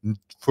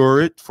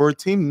for a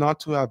team not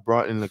to have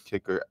brought in a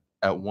kicker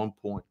at one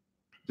point,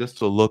 just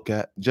to look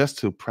at, just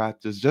to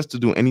practice, just to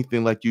do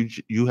anything like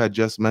you had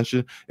just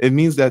mentioned, it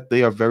means that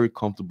they are very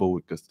comfortable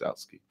with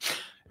Gostkowski.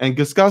 And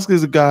Gostkowski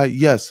is a guy,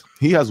 yes,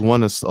 he has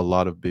won us a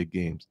lot of big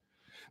games.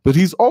 But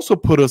he's also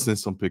put us in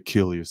some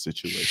peculiar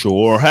situations.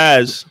 Sure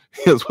has.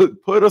 He has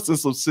put us in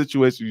some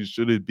situations you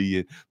shouldn't be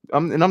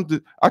in.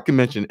 I can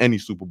mention any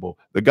Super Bowl.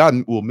 The guy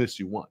will miss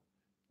you one.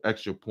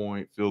 Extra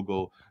point, field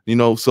goal.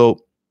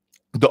 So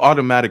the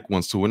automatic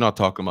ones too. We're not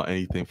talking about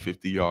anything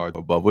 50 yards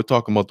above. We're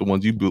talking about the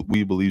ones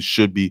we believe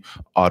should be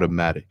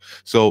automatic.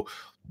 So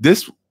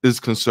this is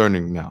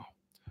concerning now.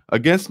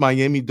 Against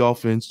Miami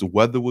Dolphins, the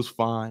weather was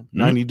fine,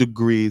 90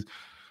 degrees.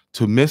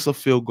 To miss a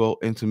field goal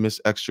and to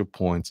miss extra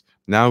points.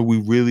 Now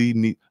we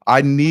really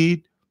I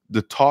need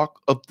the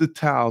talk of the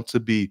town to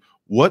be,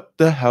 what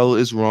the hell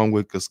is wrong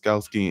with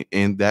Gostkowski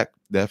and that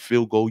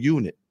field goal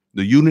unit?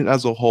 The unit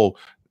as a whole,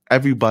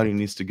 everybody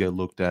needs to get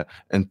looked at,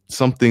 and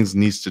some things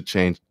needs to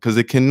change because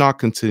it cannot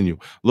continue.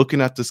 Looking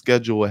at the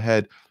schedule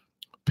ahead,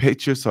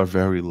 Patriots are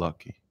very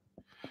lucky.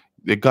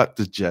 They got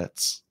the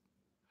Jets.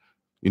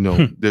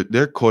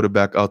 Their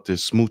quarterback out there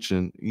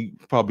smooching. He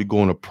probably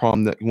going to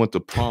prom. He went to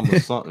prom or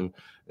something.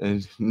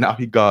 And now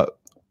he got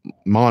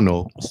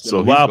mono. So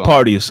a wild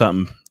party or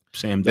something.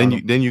 Sam. Then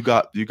you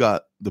got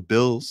the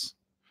Bills,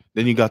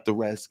 then you got the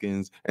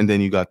Redskins, and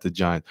then you got the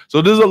Giants.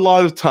 So there's a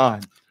lot of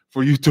time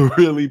for you to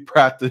really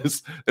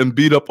practice and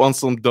beat up on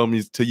some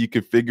dummies till you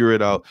can figure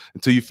it out,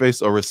 until you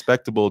face a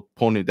respectable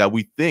opponent that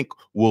we think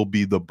will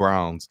be the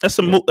Browns. That's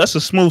a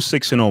smooth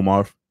 6-0,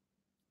 Marv.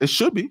 It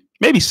should be.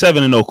 Maybe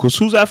 7-0, because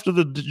who's after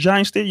the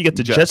Giants there? You get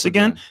the Jets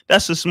again.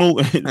 That's a smooth.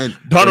 And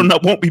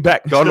Darnold won't be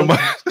back.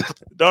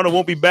 Darnold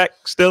won't be back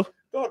still.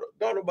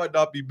 Darnold might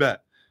not be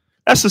back.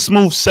 That's a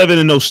smooth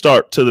 7-0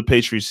 start to the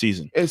Patriots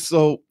season. And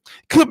so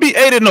could be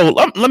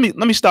 8-0.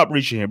 Let me stop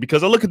reaching here,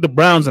 because I look at the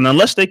Browns, and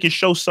unless they can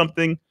show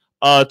something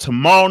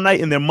tomorrow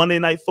night in their Monday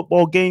Night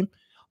Football game,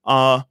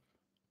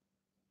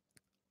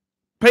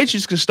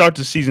 Patriots can start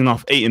the season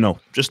off 8-0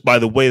 just by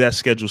the way that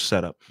schedule's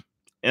set up.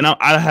 And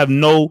I have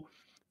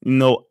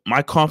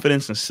my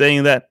confidence in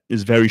saying that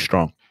is very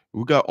strong.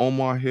 We got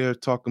Omar here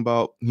talking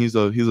about he's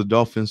a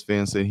Dolphins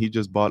fan, saying he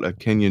just bought a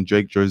Kenyon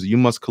Drake jersey. You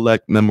must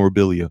collect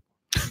memorabilia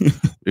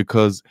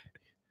because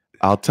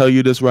I'll tell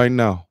you this right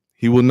now,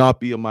 he will not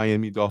be a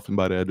Miami Dolphin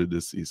by the end of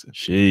this season.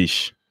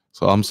 Sheesh.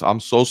 So I'm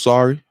so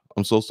sorry.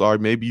 I'm so sorry.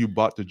 Maybe you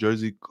bought the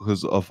jersey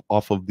because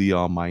off of the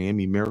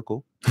Miami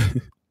Miracle.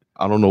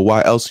 I don't know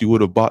why else you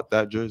would have bought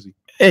that jersey.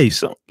 Hey,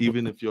 so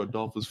Even if you're a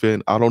Dolphins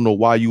fan, I don't know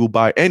why you would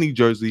buy any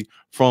jersey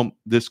from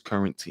this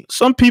current team.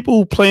 some people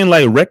who play in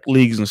like rec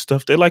leagues and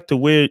stuff, they like to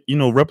wear,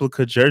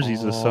 replica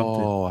jerseys or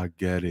something. Oh, I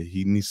get it.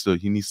 He needs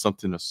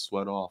something to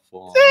sweat off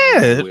on.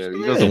 Yeah,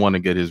 He doesn't want to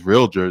get his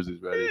real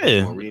jerseys ready.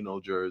 Yeah. Marino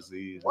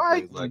jerseys.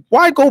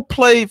 Why go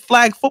play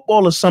flag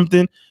football or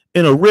something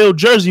in a real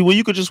jersey where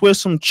you could just wear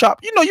some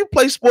chop? You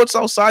play sports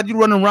outside, you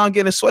running around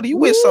getting sweaty, you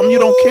wear something you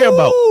don't care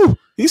about.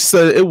 He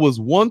said it was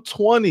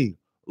 $120.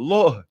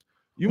 Lord.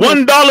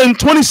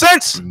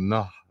 $1.20?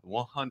 Nah,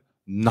 100.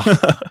 Nah.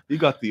 He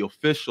got the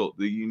official.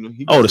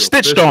 The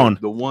stitched official, on.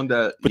 The one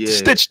that the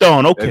stitched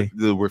on. Okay.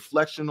 The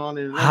reflection on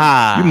it.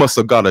 Ah. You must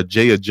have got a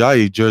Jay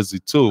Ajayi jersey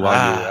too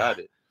while you were at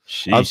it.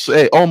 I'd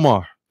say,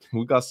 Omar,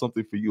 we got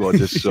something for you on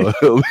this show.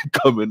 It'll be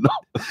coming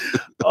up.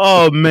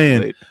 Oh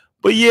man.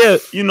 But yeah,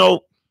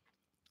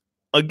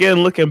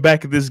 again, looking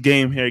back at this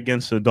game here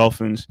against the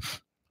Dolphins,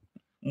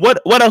 what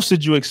else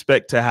did you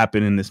expect to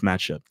happen in this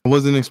matchup? I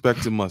wasn't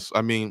expecting much.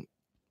 I mean,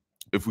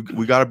 if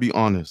we got to be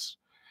honest,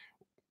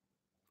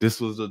 this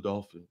was the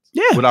Dolphins.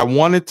 Yeah. What I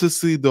wanted to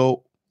see,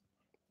 though,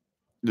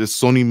 is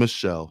Sony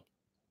Michel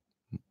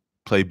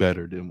play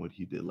better than what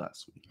he did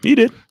last week. He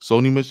did.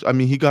 Sony Michel, I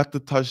mean, he got the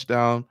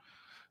touchdown.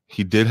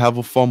 He did have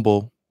a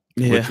fumble.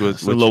 Yeah, which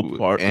was a low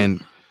part.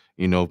 And,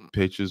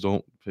 Patriots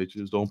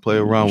don't play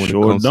around when it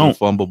comes to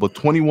fumble. But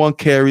 21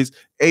 carries,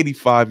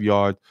 85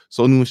 yards.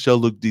 Sony Michel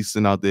looked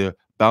decent out there.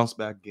 Bounce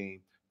back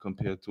game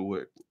compared to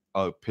where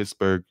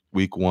Pittsburgh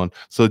week 1.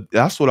 So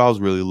that's what I was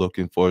really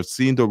looking for.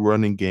 Seeing the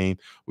running game.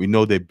 We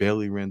know they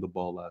barely ran the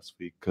ball last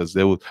week because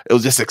it was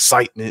just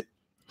excitement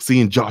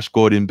seeing Josh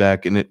Gordon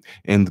back in it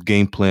and the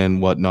game plan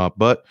and whatnot.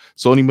 But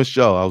Sony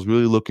Michel, I was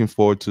really looking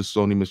forward to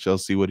Sony Michel,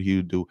 see what he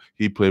would do.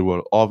 He played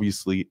well.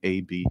 Obviously,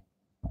 AB,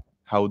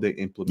 how would they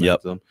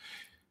implement them?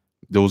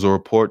 There was a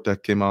report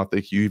that came out. I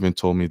think you even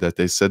told me that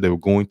they said they were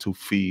going to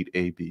feed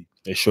AB.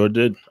 They sure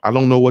did. I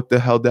don't know what the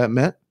hell that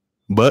meant,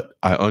 but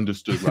I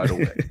understood right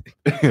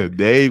away.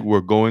 They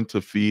were going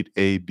to feed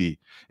AB.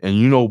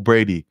 And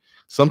Brady,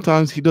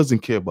 sometimes he doesn't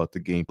care about the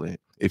game plan.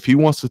 If he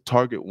wants to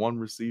target one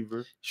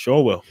receiver,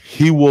 sure will.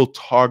 He will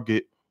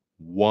target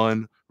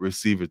one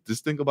receiver.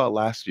 Just think about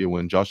last year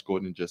when Josh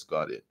Gordon just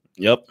got it.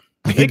 Yep.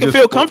 He can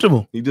feel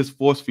comfortable. He just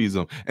force feeds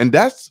them. And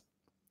that's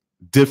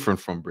different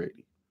from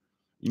Brady.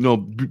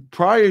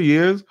 Prior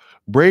years,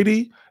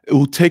 Brady, it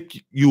will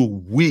take you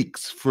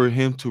weeks for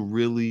him to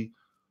really,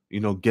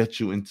 get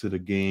you into the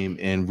game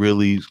and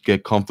really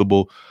get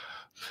comfortable.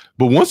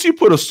 But once you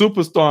put a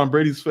superstar on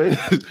Brady's face,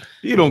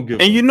 you don't give.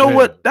 And you know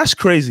what? That's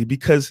crazy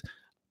because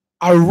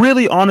I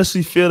really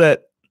honestly feel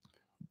that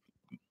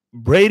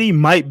Brady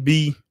might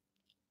be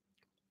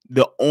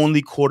the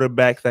only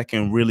quarterback that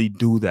can really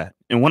do that.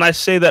 And when I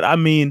say that, I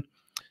mean,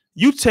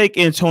 you take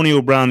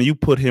Antonio Brown and you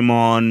put him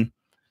on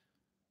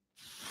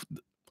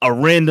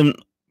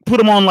put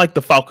him on like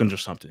the Falcons or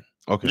something.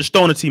 Okay. Just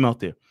throwing a team out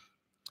there.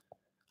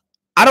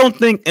 I don't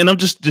think, and I'm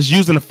just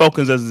using the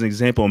Falcons as an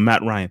example of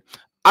Matt Ryan.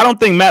 I don't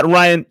think Matt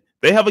Ryan,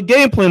 they have a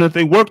game plan that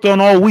they worked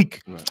on all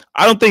week. Right.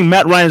 I don't think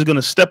Matt Ryan is going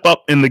to step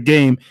up in the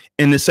game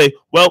and to say,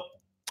 well,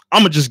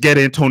 I'm going to just get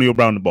Antonio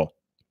Brown the ball.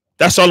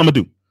 That's all I'm going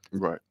to do.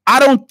 Right. I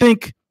don't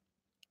think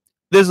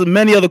there's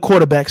many other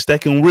quarterbacks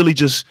that can really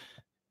just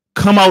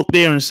come out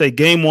there and say,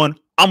 game 1,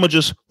 I'm going to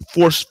just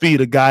force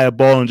feed a guy a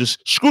ball and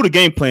just screw the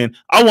game plan.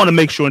 I want to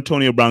make sure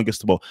Antonio Brown gets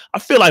the ball. I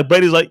feel like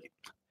Brady's like,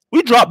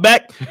 we drop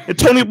back.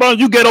 Antonio Brown,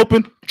 you get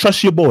open.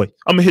 Trust your boy.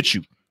 I'm going to hit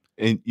you.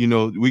 And,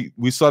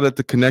 we saw that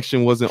the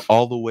connection wasn't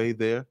all the way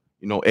there.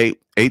 8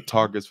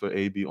 targets for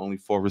AB, only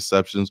 4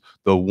 receptions.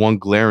 The one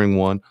glaring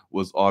one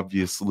was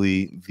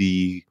obviously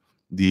the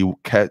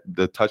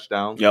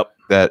touchdown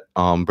that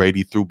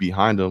Brady threw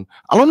behind him.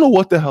 I don't know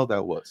what the hell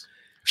that was.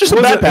 Just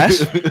a bad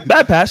pass.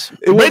 Bad pass.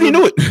 Brady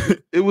knew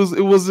it. It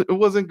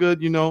wasn't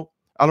good.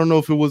 I don't know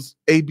if it was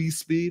AB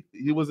speed.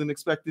 He wasn't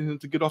expecting him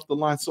to get off the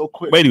line so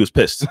quick. Brady was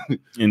pissed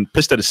and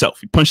pissed at himself.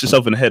 He punched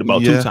himself in the head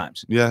about 2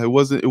 times. Yeah, it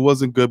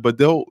wasn't good, but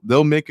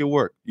they'll make it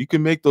work. You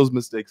can make those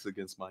mistakes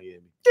against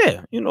Miami.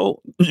 Yeah,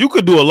 you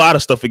could do a lot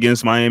of stuff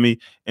against Miami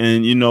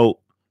and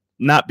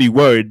not be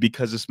worried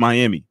because it's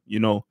Miami.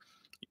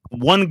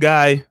 One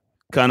guy,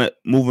 kind of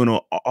moving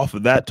off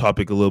of that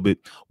topic a little bit.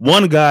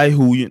 One guy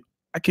who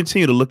I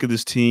continue to look at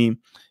this team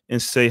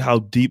and say how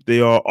deep they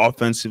are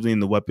offensively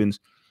in the weapons.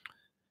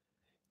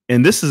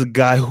 And this is a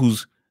guy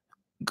who's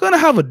going to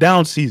have a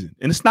down season.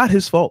 And it's not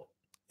his fault.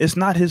 It's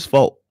not his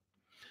fault.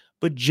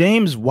 But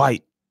James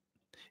White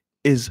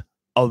is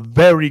a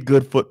very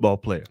good football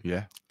player.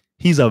 Yeah.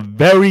 He's a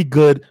very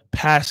good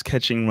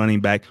pass-catching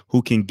running back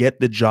who can get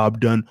the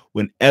job done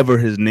whenever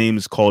his name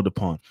is called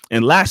upon.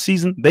 And last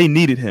season, they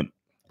needed him.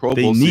 Pro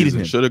Bowl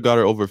season. Should have got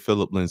it over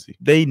Phillip Lindsay.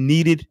 They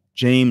needed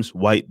James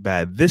White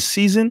bad. This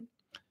season,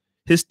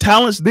 his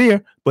talent's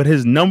there, but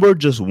his number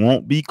just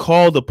won't be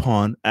called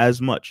upon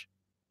as much.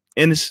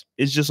 And it's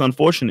just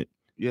unfortunate.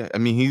 Yeah, I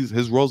mean,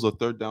 his role's a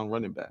 3rd down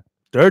running back.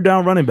 Third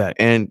down running back.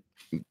 And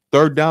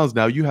third downs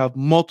now, you have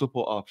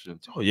multiple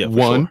options. Oh, yeah, for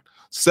One. sure.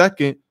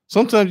 Second,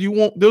 sometimes you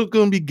won't. There's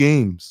going to be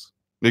games.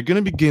 There are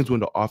going to be games when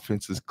the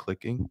offense is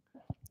clicking,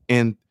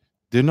 and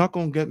they're not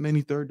going to get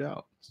many third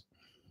downs.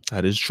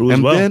 That is true as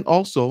And well. then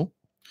also,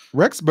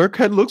 Rex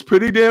Burkhead looks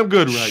pretty damn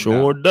good right now.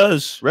 Sure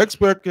does. Rex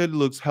Burkhead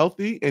looks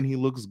healthy and he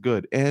looks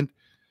good. And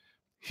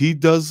he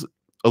does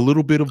a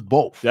little bit of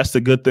both. That's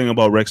the good thing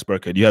about Rex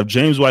Burkhead. You have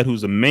James White,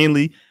 who's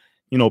mainly,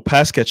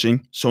 pass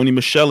catching. Sony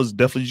Michel is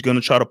definitely going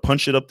to try to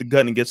punch it up the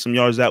gut and get some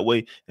yards that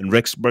way. And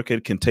Rex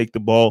Burkhead can take the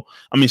ball.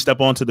 Step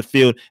onto the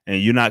field,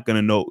 and you're not going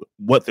to know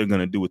what they're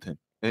going to do with him.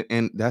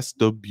 And that's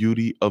the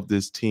beauty of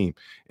this team.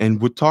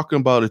 And we're talking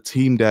about a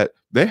team that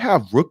they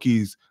have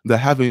rookies that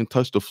haven't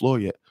touched the floor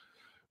yet.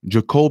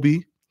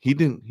 Jacoby, he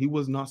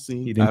was not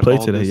seen. He didn't play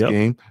today. This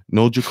game.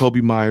 No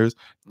Jacoby Myers.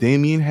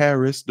 Damian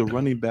Harris, the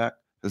running back,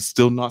 has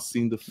still not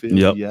seen the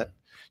field yet.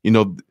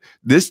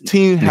 This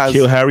team has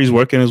N'Keal Harry's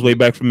working his way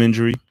back from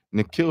injury.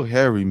 N'Keal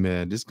Harry,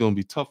 man, this is gonna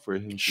be tough for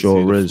him.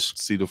 To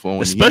see the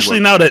phone,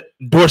 especially now that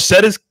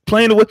Dorsett is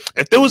playing away.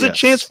 If there was a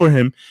chance for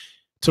him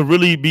to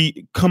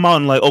really come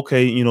out and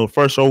okay,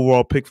 first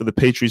overall pick for the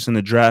Patriots in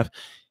the draft,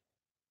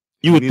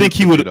 you would think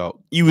he would.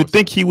 You would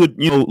think he would,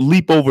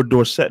 leap over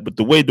Dorsett. But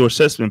the way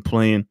Dorsett's been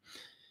playing,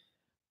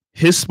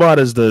 his spot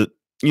as the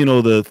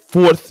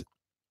fourth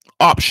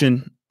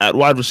option at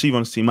wide receiver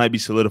on this team might be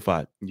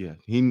solidified. Yeah,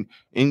 and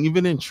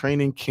even in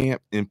training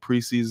camp in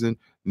preseason,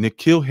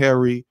 N'Keal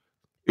Harry,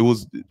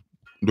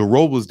 the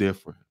role was there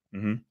for him.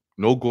 Mm-hmm.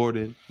 No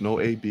Gordon, no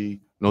AB,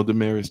 no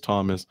Demaryius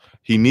Thomas.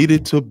 He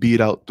needed to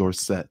beat out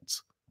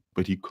Dorsett,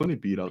 but he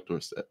couldn't beat out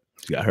Dorsett.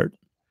 He got hurt.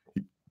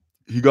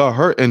 He got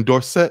hurt, and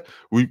Dorsett,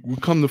 we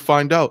come to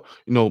find out,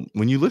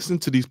 when you listen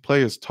to these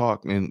players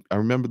talk, and I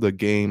remember the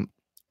game,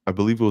 I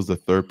believe it was the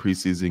third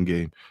preseason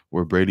game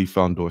where Brady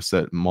found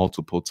Dorsett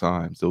multiple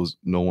times. There was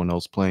no one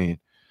else playing.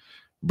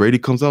 Brady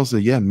comes out and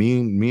says, yeah, me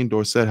and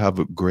Dorsett have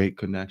a great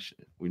connection.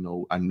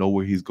 I know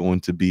where he's going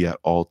to be at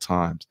all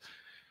times.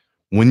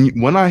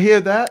 When I hear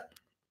that,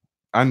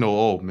 I know,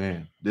 oh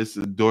man, this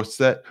is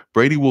Dorsett.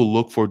 Brady will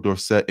look for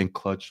Dorsett in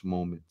clutch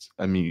moments.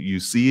 You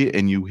see it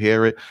and you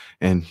hear it,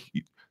 and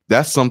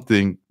that's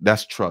something,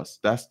 that's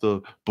trust. That's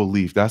the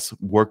belief. That's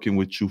working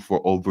with you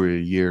for over a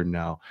year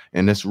now.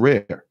 And it's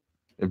rare.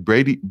 And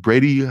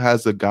Brady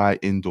has a guy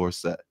in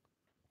Dorsett.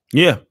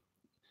 Yeah.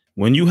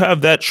 When you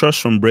have that trust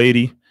from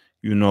Brady,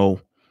 you're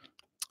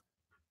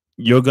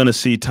going to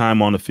see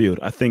time on the field.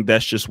 I think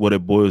that's just what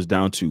it boils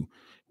down to.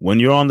 When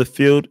you're on the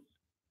field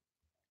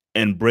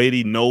and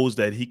Brady knows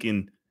that he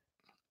can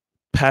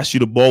pass you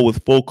the ball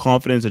with full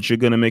confidence that you're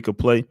going to make a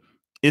play,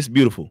 it's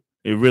beautiful.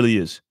 It really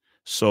is.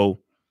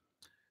 So,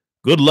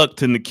 good luck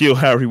to N'Keal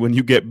Harry when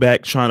you get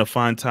back trying to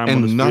find time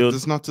on the field.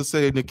 That's not to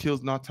say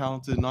N'Keal's not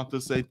talented, not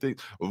to say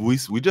things.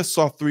 We just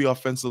saw 3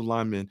 offensive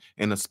linemen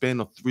in a span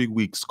of 3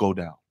 weeks go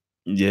down.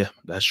 Yeah,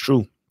 that's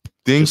true.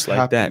 Things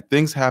happen.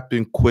 Things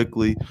happen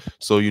quickly.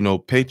 So,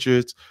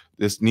 Patriots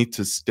just need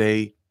to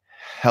stay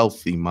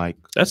healthy, Mike.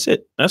 That's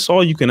it. That's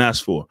all you can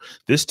ask for.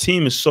 This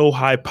team is so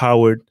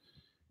high-powered,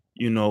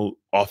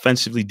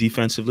 offensively,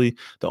 defensively.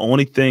 The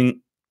only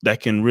thing that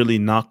can really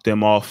knock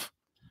them off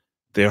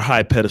their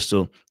high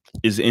pedestal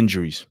is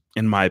injuries,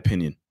 in my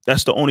opinion.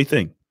 That's the only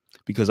thing,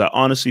 because I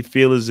honestly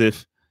feel as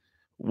if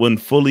when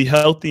fully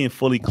healthy and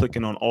fully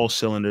clicking on all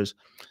cylinders,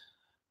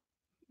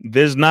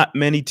 there's not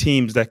many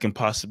teams that can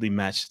possibly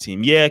match the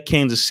team. Yeah,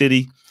 Kansas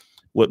City,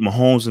 what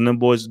Mahomes and them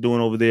boys are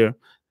doing over there,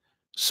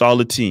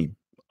 solid team.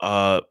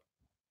 The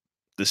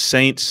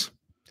Saints,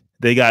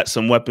 they got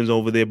some weapons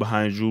over there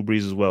behind Drew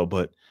Brees as well.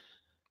 But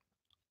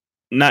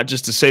not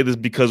just to say this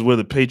because we're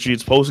the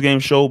Patriots post-game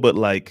show, but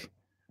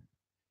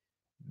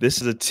this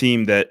is a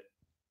team that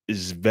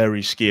is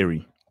very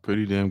scary.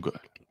 Pretty damn good.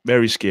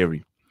 Very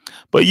scary.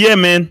 But yeah,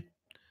 man,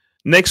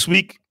 next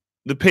week,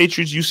 the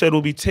Patriots, you said,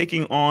 will be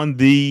taking on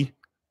the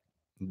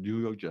New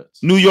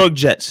York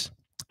Jets.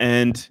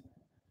 And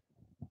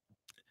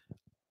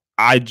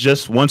I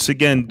just, once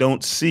again,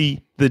 don't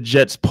see the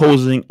Jets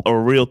posing a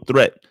real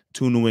threat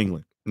to New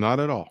England.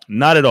 Not at all.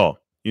 Not at all.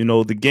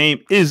 The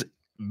game is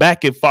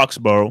back at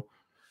Foxborough.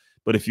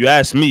 But if you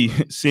ask me,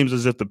 it seems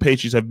as if the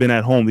Patriots have been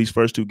at home these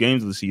first 2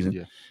 games of the season.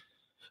 Yeah.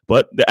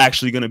 But they're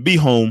actually going to be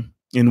home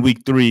in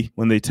week 3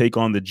 when they take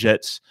on the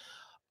Jets.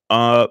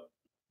 I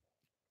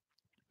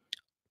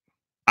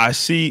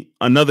see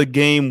another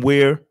game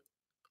where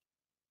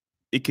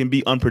it can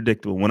be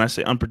unpredictable. When I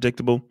say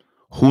unpredictable,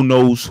 who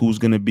knows who's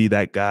going to be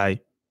that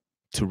guy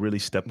to really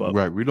step up?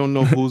 Right. We don't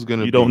know who's going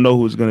to be. You don't know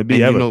who's going to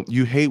be ever.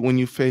 You hate when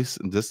you face,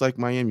 just like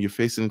Miami, you're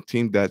facing a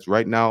team that's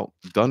right now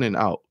done and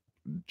out.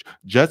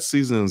 Jets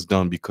season is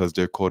done because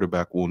their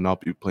quarterback will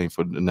not be playing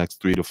for the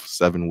next 3 to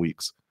 7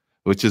 weeks,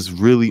 which is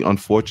really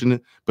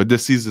unfortunate, but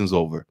this season's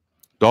over.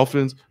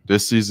 Dolphins, their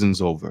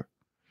season's over.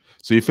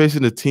 So you're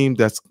facing a team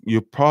you're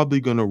probably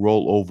going to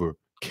roll over.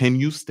 Can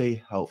you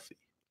stay healthy?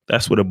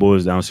 That's what it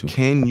boils down to.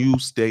 Can you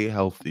stay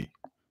healthy?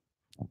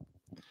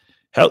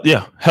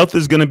 Health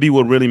is going to be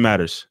what really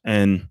matters.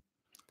 And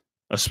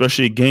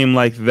especially a game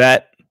like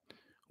that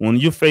when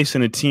you're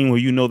facing a team where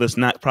you know that's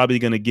not probably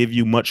going to give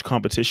you much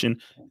competition,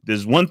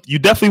 there's one you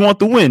definitely want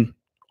the win.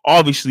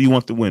 Obviously, you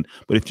want the win,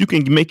 but if you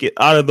can make it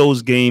out of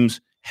those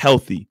games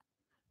healthy,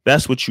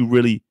 that's what you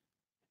really.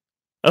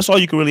 That's all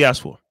you can really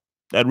ask for.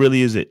 That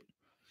really is it.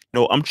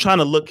 I'm trying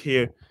to look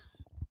here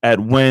at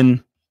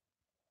when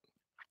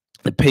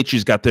the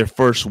Patriots got their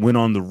first win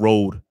on the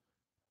road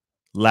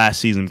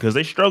last season, because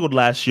they struggled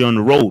last year on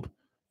the road.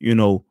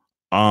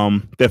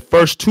 Their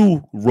first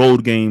two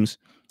road games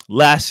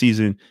last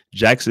season,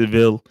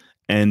 Jacksonville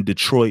and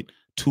Detroit,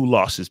 2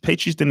 losses.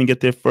 Patriots didn't get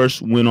their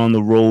first win on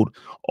the road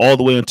all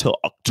the way until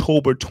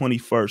October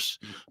 21st,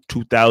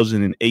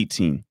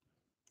 2018.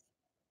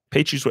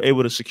 Patriots were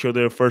able to secure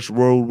their first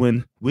road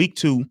win week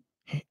 2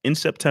 in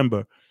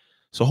September.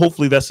 So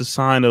hopefully that's a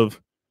sign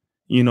of,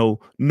 no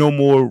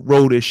more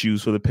road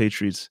issues for the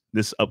Patriots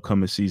this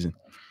upcoming season.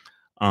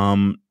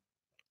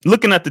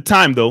 Looking at the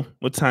time, though,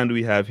 what time do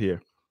we have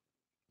here?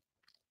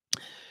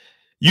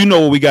 You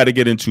know what we got to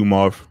get into,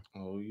 Marv.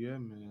 Oh, yeah,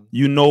 man.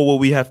 You know what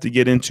we have to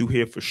get into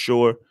here for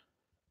sure.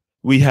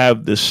 We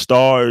have the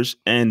stars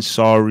and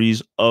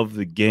sorries of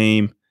the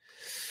game.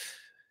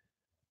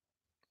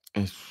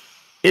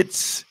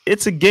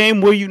 It's a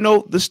game where,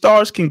 the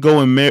stars can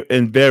go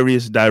in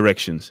various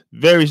directions.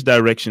 There's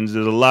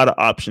a lot of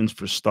options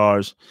for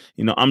stars.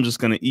 I'm just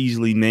going to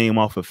easily name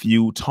off a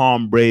few.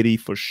 Tom Brady,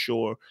 for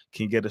sure,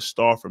 can get a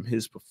star from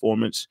his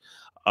performance.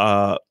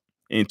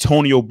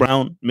 Antonio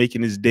Brown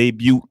making his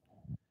debut.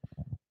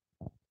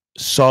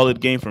 Solid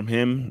game from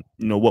him.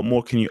 What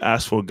more can you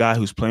ask for a guy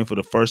who's playing for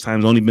the first time?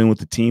 He's only been with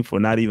the team for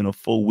not even a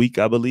full week,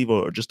 I believe,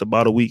 or just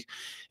about a week.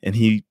 And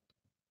he,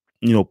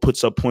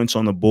 puts up points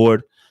on the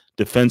board.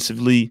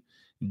 Defensively,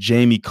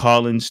 Jamie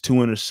Collins, 2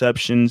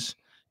 interceptions,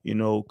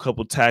 a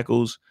couple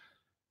tackles.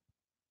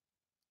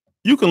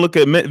 You can look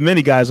at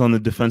many guys on the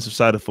defensive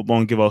side of football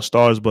and give out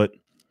stars, but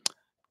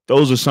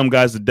those are some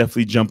guys that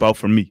definitely jump out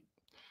for me.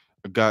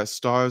 I got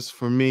stars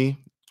for me.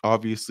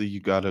 Obviously, you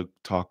got to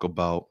talk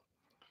about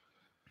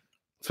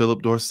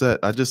Philip Dorsett.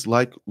 I just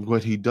like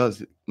what he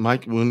does.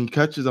 Mike, when he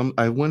catches him,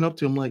 I went up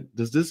to him like,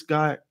 does this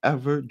guy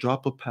ever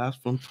drop a pass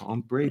from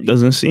Tom Brady?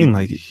 Doesn't seem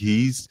like it.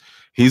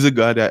 He's a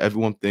guy that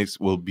everyone thinks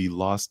will be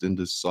lost in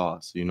the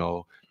sauce.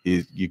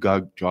 You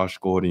got Josh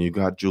Gordon, you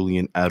got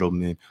Julian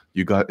Edelman,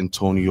 you got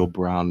Antonio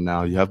Brown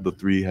now. You have the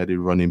 3-headed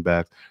running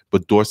back.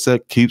 But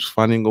Dorsett keeps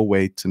finding a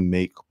way to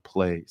make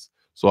plays.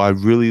 So I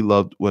really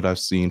loved what I've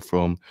seen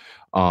from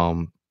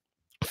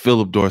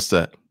Philip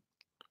Dorsett.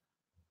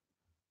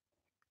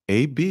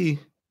 AB,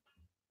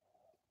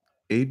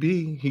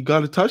 he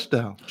got a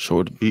touchdown.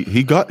 Sure.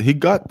 He got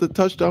the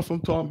touchdown from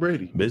Tom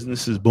Brady.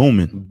 Business is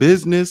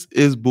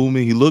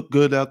booming. He looked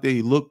good out there.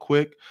 He looked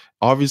quick.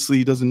 Obviously,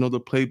 he doesn't know the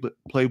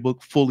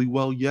playbook fully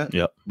well yet.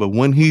 Yep. But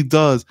when he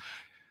does,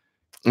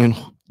 and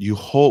you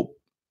hope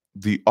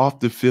the off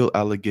the field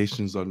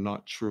allegations are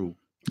not true.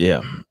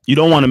 Yeah. You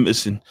don't want him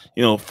missing,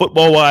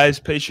 football wise,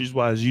 Patriots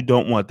wise, you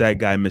don't want that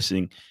guy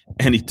missing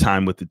any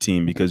time with the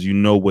team, because you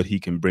know what he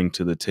can bring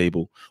to the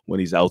table when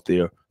he's out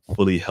there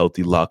fully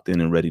healthy, locked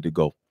in, and ready to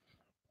go.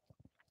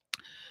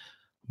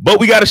 But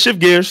we got to shift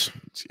gears.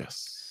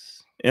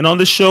 Yes. And on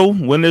the show,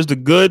 when there's the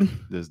good,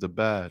 there's the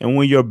bad. And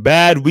when you're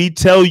bad, we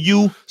tell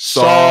you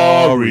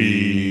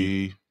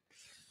sorry.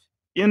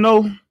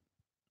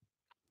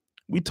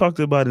 We talked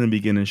about it in the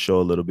beginning of the show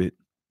a little bit.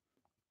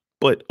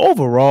 But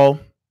overall,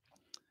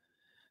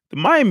 the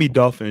Miami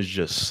Dolphins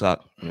just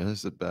suck. Yeah,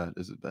 this is bad.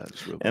 It's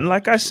real bad. And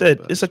like I said,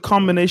 it's a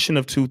combination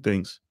of 2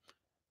 things.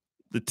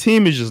 The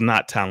team is just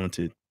not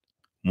talented,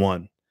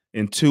 1.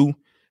 And 2,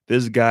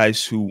 there's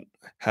guys who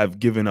have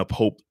given up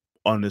hope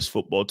on this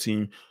football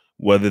team,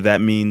 whether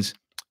that means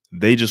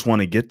they just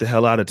want to get the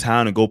hell out of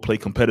town and go play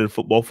competitive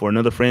football for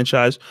another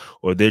franchise,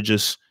 or they're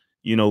just,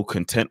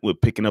 content with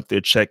picking up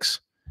their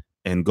checks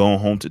and going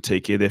home to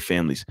take care of their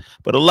families.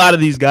 But a lot of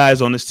these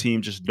guys on this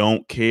team just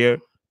don't care.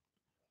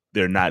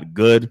 They're not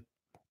good,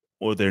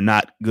 or they're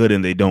not good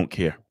and they don't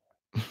care.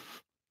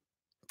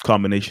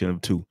 Combination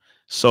of 2.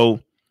 So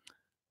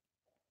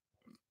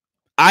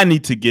I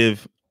need to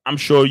give, I'm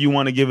sure you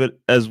want to give it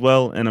as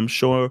well, and I'm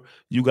sure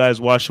you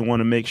guys watching want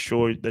to make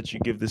sure that you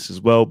give this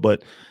as well.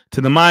 But to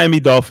the Miami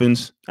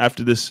Dolphins,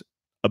 after this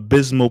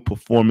abysmal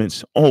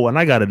performance, and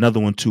I got another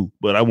one too,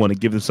 but I want to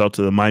give this out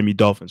to the Miami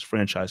Dolphins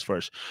franchise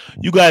first.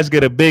 You guys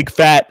get a big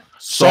fat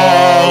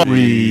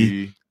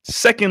sorry.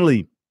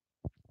 Secondly,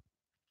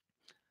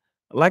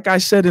 like I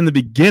said in the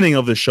beginning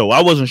of the show,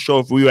 I wasn't sure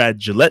if we were at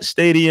Gillette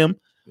Stadium.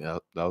 Yeah,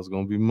 that was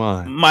going to be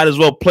mine. Might as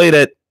well play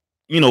that,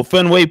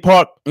 Fenway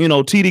Park,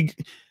 TD.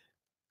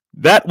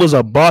 That was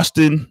a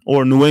Boston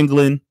or New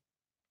England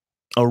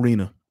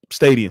arena,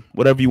 stadium,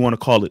 whatever you want to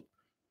call it.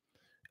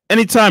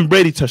 Anytime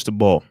Brady touched the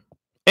ball,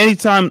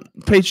 anytime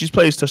Patriots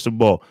players touch the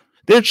ball,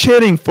 they're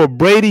chanting for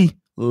Brady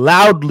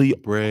loudly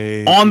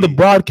on the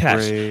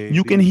broadcast.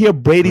 You can hear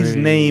Brady's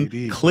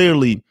name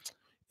clearly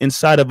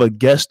inside of a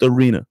guest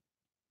arena.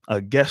 A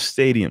guest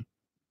stadium.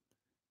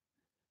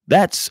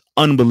 That's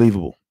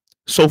unbelievable.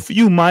 So for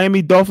you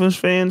Miami Dolphins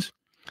fans,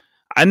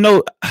 I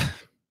know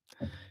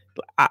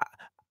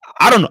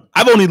I don't know.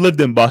 I've only lived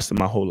in Boston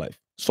my whole life,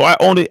 so I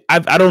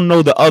don't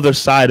know the other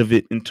side of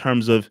it in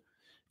terms of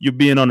you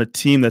being on a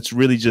team that's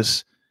really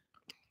just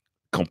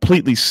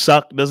completely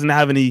sucked, doesn't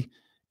have any,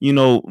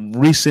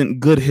 recent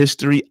good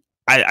history.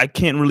 I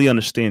can't really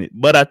understand it.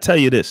 But I tell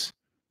you this,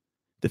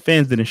 the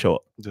fans didn't show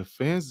up. The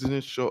fans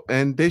didn't show,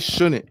 and they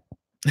shouldn't.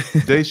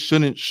 They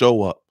shouldn't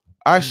show up.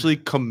 I actually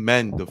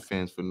commend the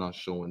fans for not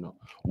showing up.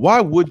 Why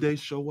would they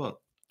show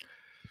up?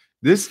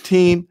 This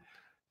team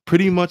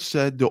pretty much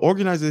said, the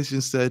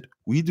organization said,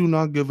 we do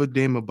not give a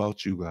damn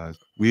about you guys.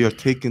 We are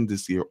taking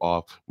this year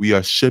off. We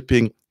are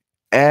shipping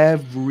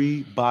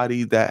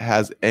everybody that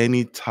has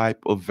any type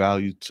of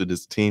value to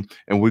this team,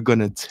 and we're going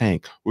to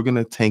tank. We're going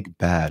to tank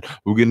bad.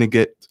 We're going to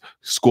get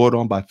scored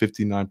on by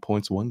 59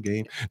 points one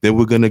game. Then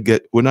we're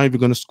not even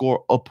going to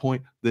score a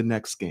point the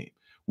next game.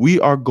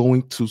 We are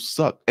going to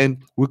suck.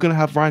 And we're going to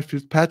have Ryan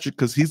Fitzpatrick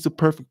because he's the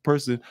perfect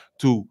person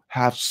to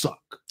have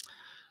suck.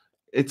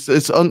 It's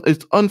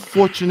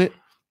unfortunate.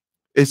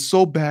 It's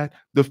so bad.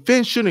 The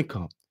fans shouldn't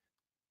come.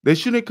 They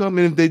shouldn't come.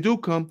 And if they do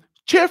come,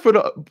 cheer for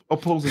the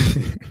opposing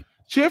team.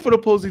 Cheer for the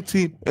opposing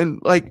team.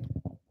 And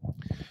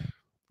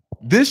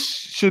this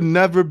should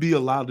never be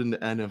allowed in the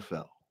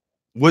NFL.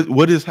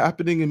 What is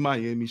happening in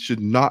Miami should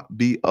not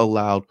be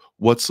allowed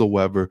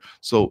whatsoever.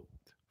 So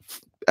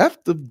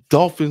F the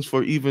Dolphins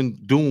for even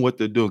doing what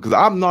they're doing, because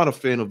I'm not a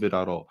fan of it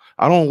at all.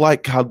 I don't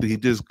like how they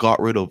just got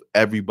rid of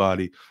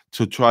everybody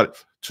to try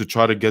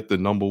to get the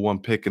number one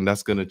pick, and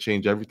that's going to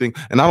change everything.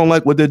 And I don't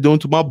like what they're doing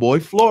to my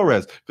boy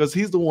Flores, because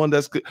he's the one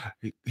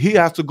he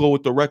has to go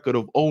with the record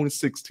of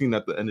 0-16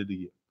 at the end of the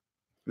year.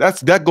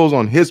 That goes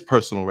on his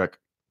personal record.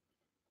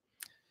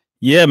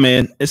 Yeah,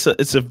 man, it's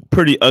a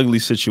pretty ugly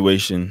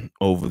situation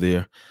over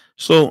there.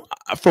 So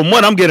from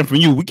what I'm getting from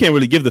you, we can't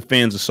really give the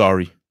fans a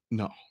sorry.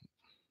 No,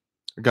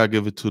 I gotta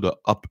give it to the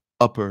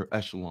upper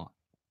echelon.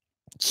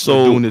 So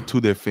they're doing it to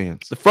their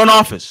fans. The front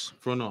office.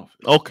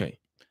 Okay.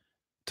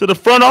 To the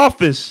front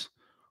office,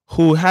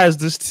 who has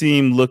this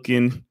team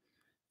looking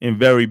in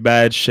very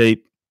bad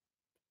shape.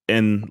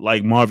 And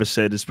like Marvin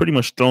said, it's pretty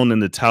much thrown in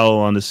the towel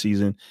on the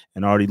season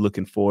and already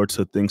looking forward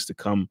to things to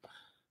come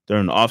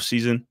during the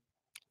offseason.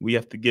 We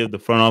have to give the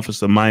front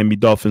office of Miami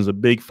Dolphins a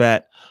big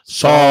fat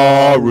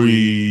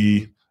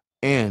sorry.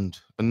 And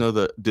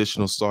another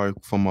additional sorry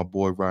from my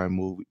boy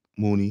Ryan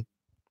Mooney.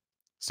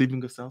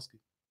 Stephen Gostkowski.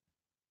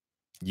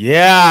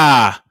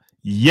 Yeah.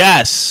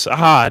 Yes.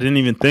 I didn't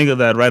even think of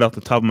that right off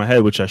the top of my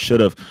head, which I should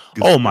have.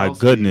 Oh, my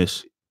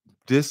goodness.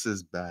 This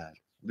is bad.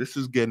 This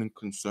is getting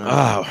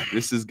concerning.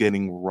 This is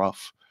getting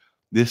rough.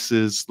 This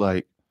is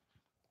like,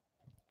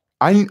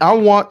 I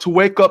want to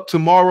wake up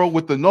tomorrow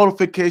with the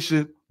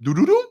notification.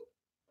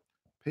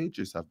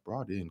 Patriots have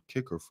brought in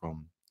kicker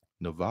from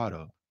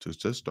Nevada to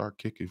just start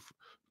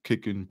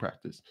kicking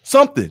practice.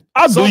 Something.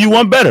 I'll do you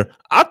one better.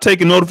 I'll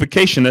take a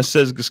notification that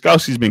says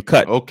Gostkowski's been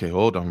cut. Okay,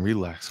 hold on.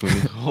 Relax.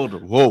 Hold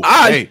on. Whoa.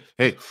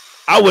 Hey.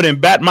 I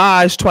wouldn't bat my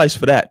eyes twice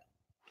for that.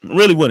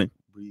 Really wouldn't.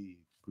 Breathe.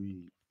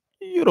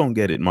 You don't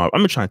get it, Marv.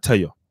 I'm trying to tell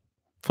you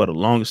for the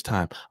longest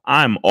time.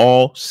 I'm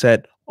all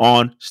set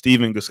on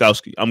Stephen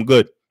Gostkowski. I'm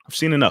good. I've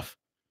seen enough.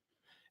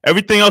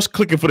 Everything else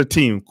clicking for the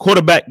team.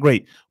 Quarterback,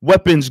 great.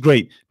 Weapons,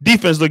 great.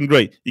 Defense looking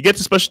great. You get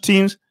to special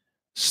teams.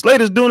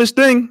 Slater's doing his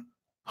thing.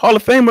 Hall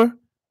of Famer.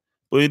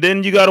 But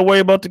then you got to worry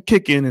about the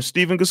kicking and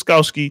Stephen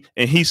Gostkowski,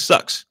 and he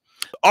sucks.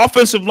 The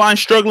offensive line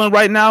struggling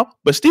right now,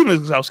 but Stephen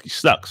Gostkowski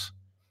sucks.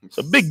 It's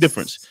a big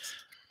difference.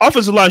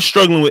 Offensive line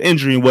struggling with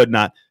injury and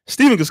whatnot.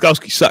 Stephen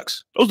Gostkowski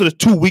sucks. Those are the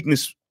two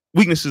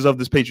weaknesses of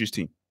this Patriots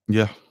team.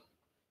 Yeah.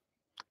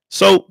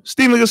 So,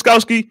 Stephen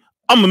Gostkowski,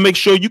 I'm going to make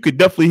sure you could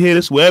definitely hear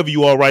this wherever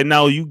you are right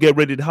now. You get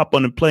ready to hop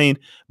on the plane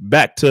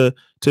back to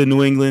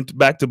New England,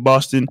 back to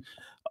Boston.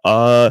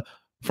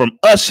 From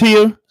us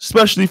here,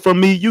 especially from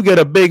me, you get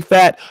a big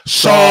fat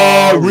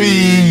sorry,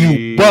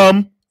 you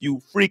bum. You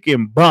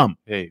freaking bum.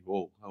 Hey,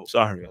 whoa.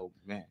 Sorry. Oh,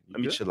 man.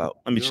 Let me chill out.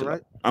 I'm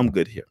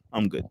good here.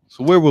 I'm good.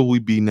 So where will we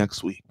be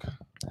next week?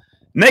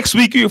 Next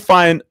week, you'll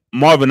find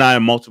Marv and I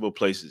in multiple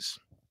places.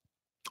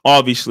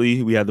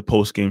 Obviously, we have the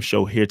post-game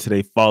show here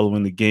today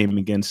following the game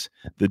against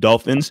the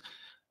Dolphins.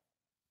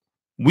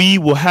 We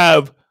will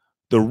have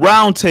the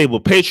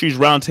roundtable, Patriots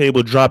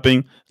roundtable,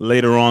 dropping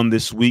later on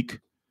this week.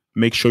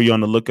 Make sure you're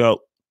on the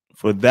lookout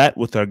for that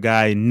with our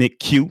guy, Nick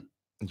Q.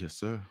 Yes,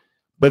 sir.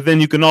 But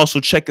then you can also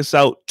check us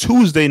out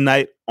Tuesday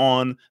night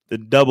on the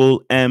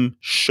Double M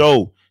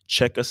Show.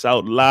 Check us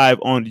out live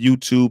on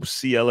YouTube,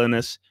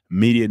 CLNS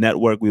Media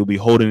Network. We'll be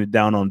holding it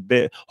down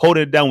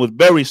with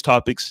various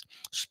topics: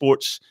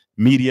 sports,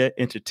 media,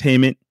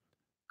 entertainment,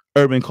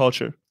 urban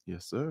culture.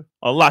 Yes, sir.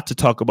 A lot to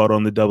talk about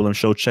on the Double M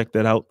Show. Check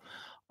that out.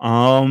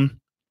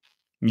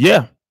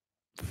 Yeah.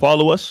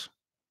 Follow us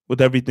with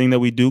everything that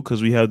we do,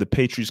 because we have the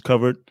Patriots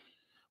covered.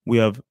 We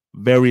have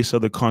various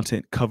other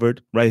content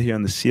covered right here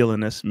on the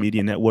CLNS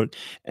Media Network.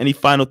 Any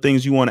final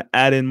things you want to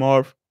add in,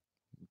 Marv?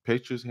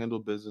 Patriots handle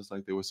business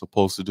like they were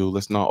supposed to do.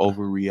 Let's not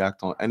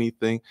overreact on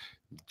anything.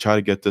 Try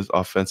to get this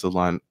offensive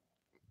line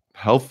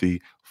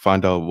healthy.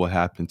 Find out what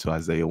happened to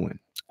Isaiah Wynn.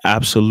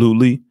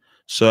 Absolutely.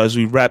 So as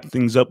we wrap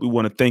things up, we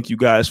want to thank you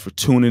guys for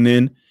tuning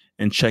in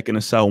and checking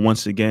us out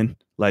once again.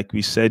 Like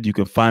we said, you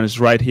can find us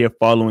right here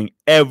following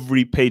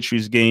every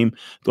Patriots game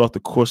throughout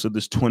the course of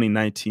this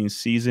 2019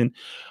 season.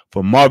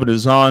 For Marvin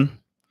Azan,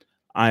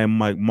 I am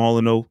Mike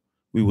Molyneux.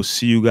 We will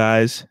see you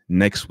guys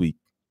next week.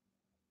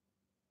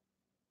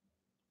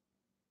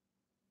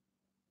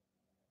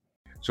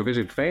 So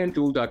visit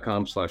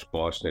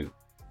FanDuel.com/Boston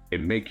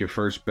and make your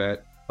first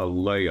bet a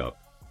layup.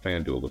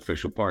 FanDuel,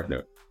 official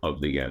partner of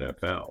the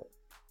NFL.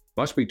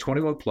 Must be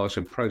 21 plus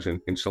and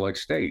present in select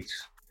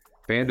states.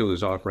 FanDuel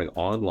is offering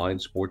online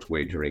sports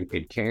wagering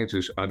in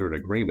Kansas under an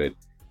agreement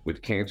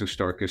with Kansas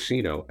Star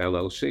Casino,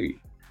 LLC.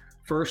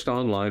 First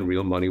online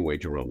real money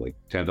wager only.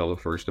 $10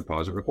 first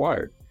deposit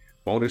required.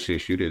 Bonus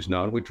issued is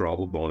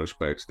non-withdrawable bonus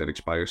bets that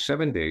expire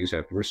 7 days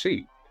after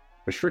receipt.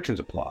 Restrictions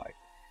apply.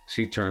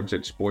 See terms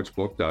at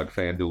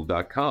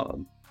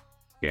sportsbook.fanduel.com.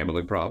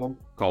 Gambling problem?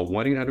 Call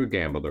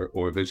 1-800-GAMBLER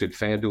or visit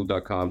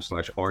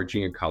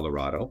fanduel.com/RG in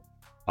Colorado,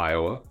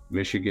 Iowa,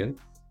 Michigan,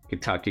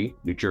 Kentucky,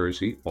 New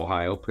Jersey,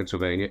 Ohio,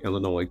 Pennsylvania,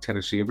 Illinois,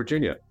 Tennessee, and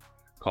Virginia.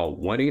 Call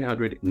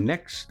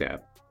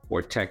 1-800-NEXT-STEP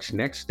or text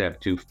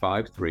NEXT-STEP to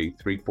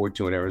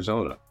 53342 in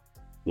Arizona,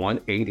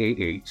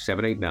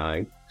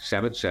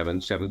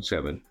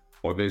 1-888-789-7777,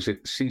 or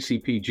visit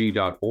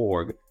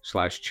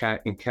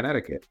ccpg.org/chat in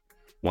Connecticut,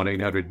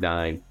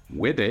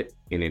 1-800-9-WITH-IT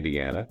in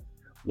Indiana,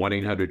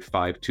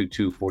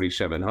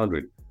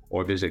 1-800-522-4700,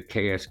 or visit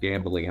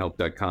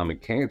ksgamblinghelp.com in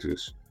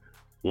Kansas,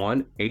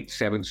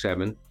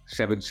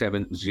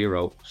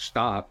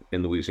 1-877-770-STOP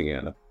in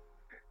Louisiana.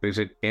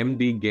 Visit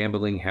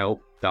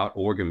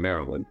mdgamblinghelp.org in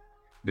Maryland.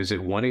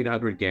 Visit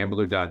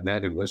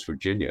 1-800-GAMBLER.net in West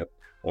Virginia,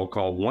 or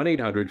call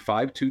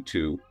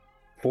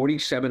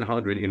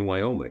 1-800-522-4700 in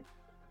Wyoming.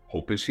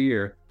 Hope is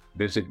here.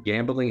 Visit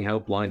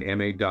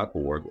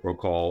gamblinghelplinema.org or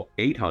call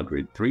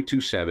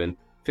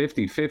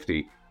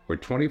 800-327-5050 for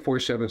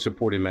 24/7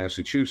 support in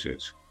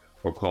Massachusetts,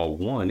 or call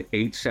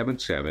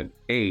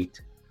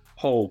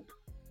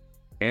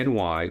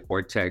 1-877-8-HOPE-NY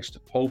or text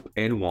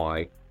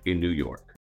HOPE-NY in New York.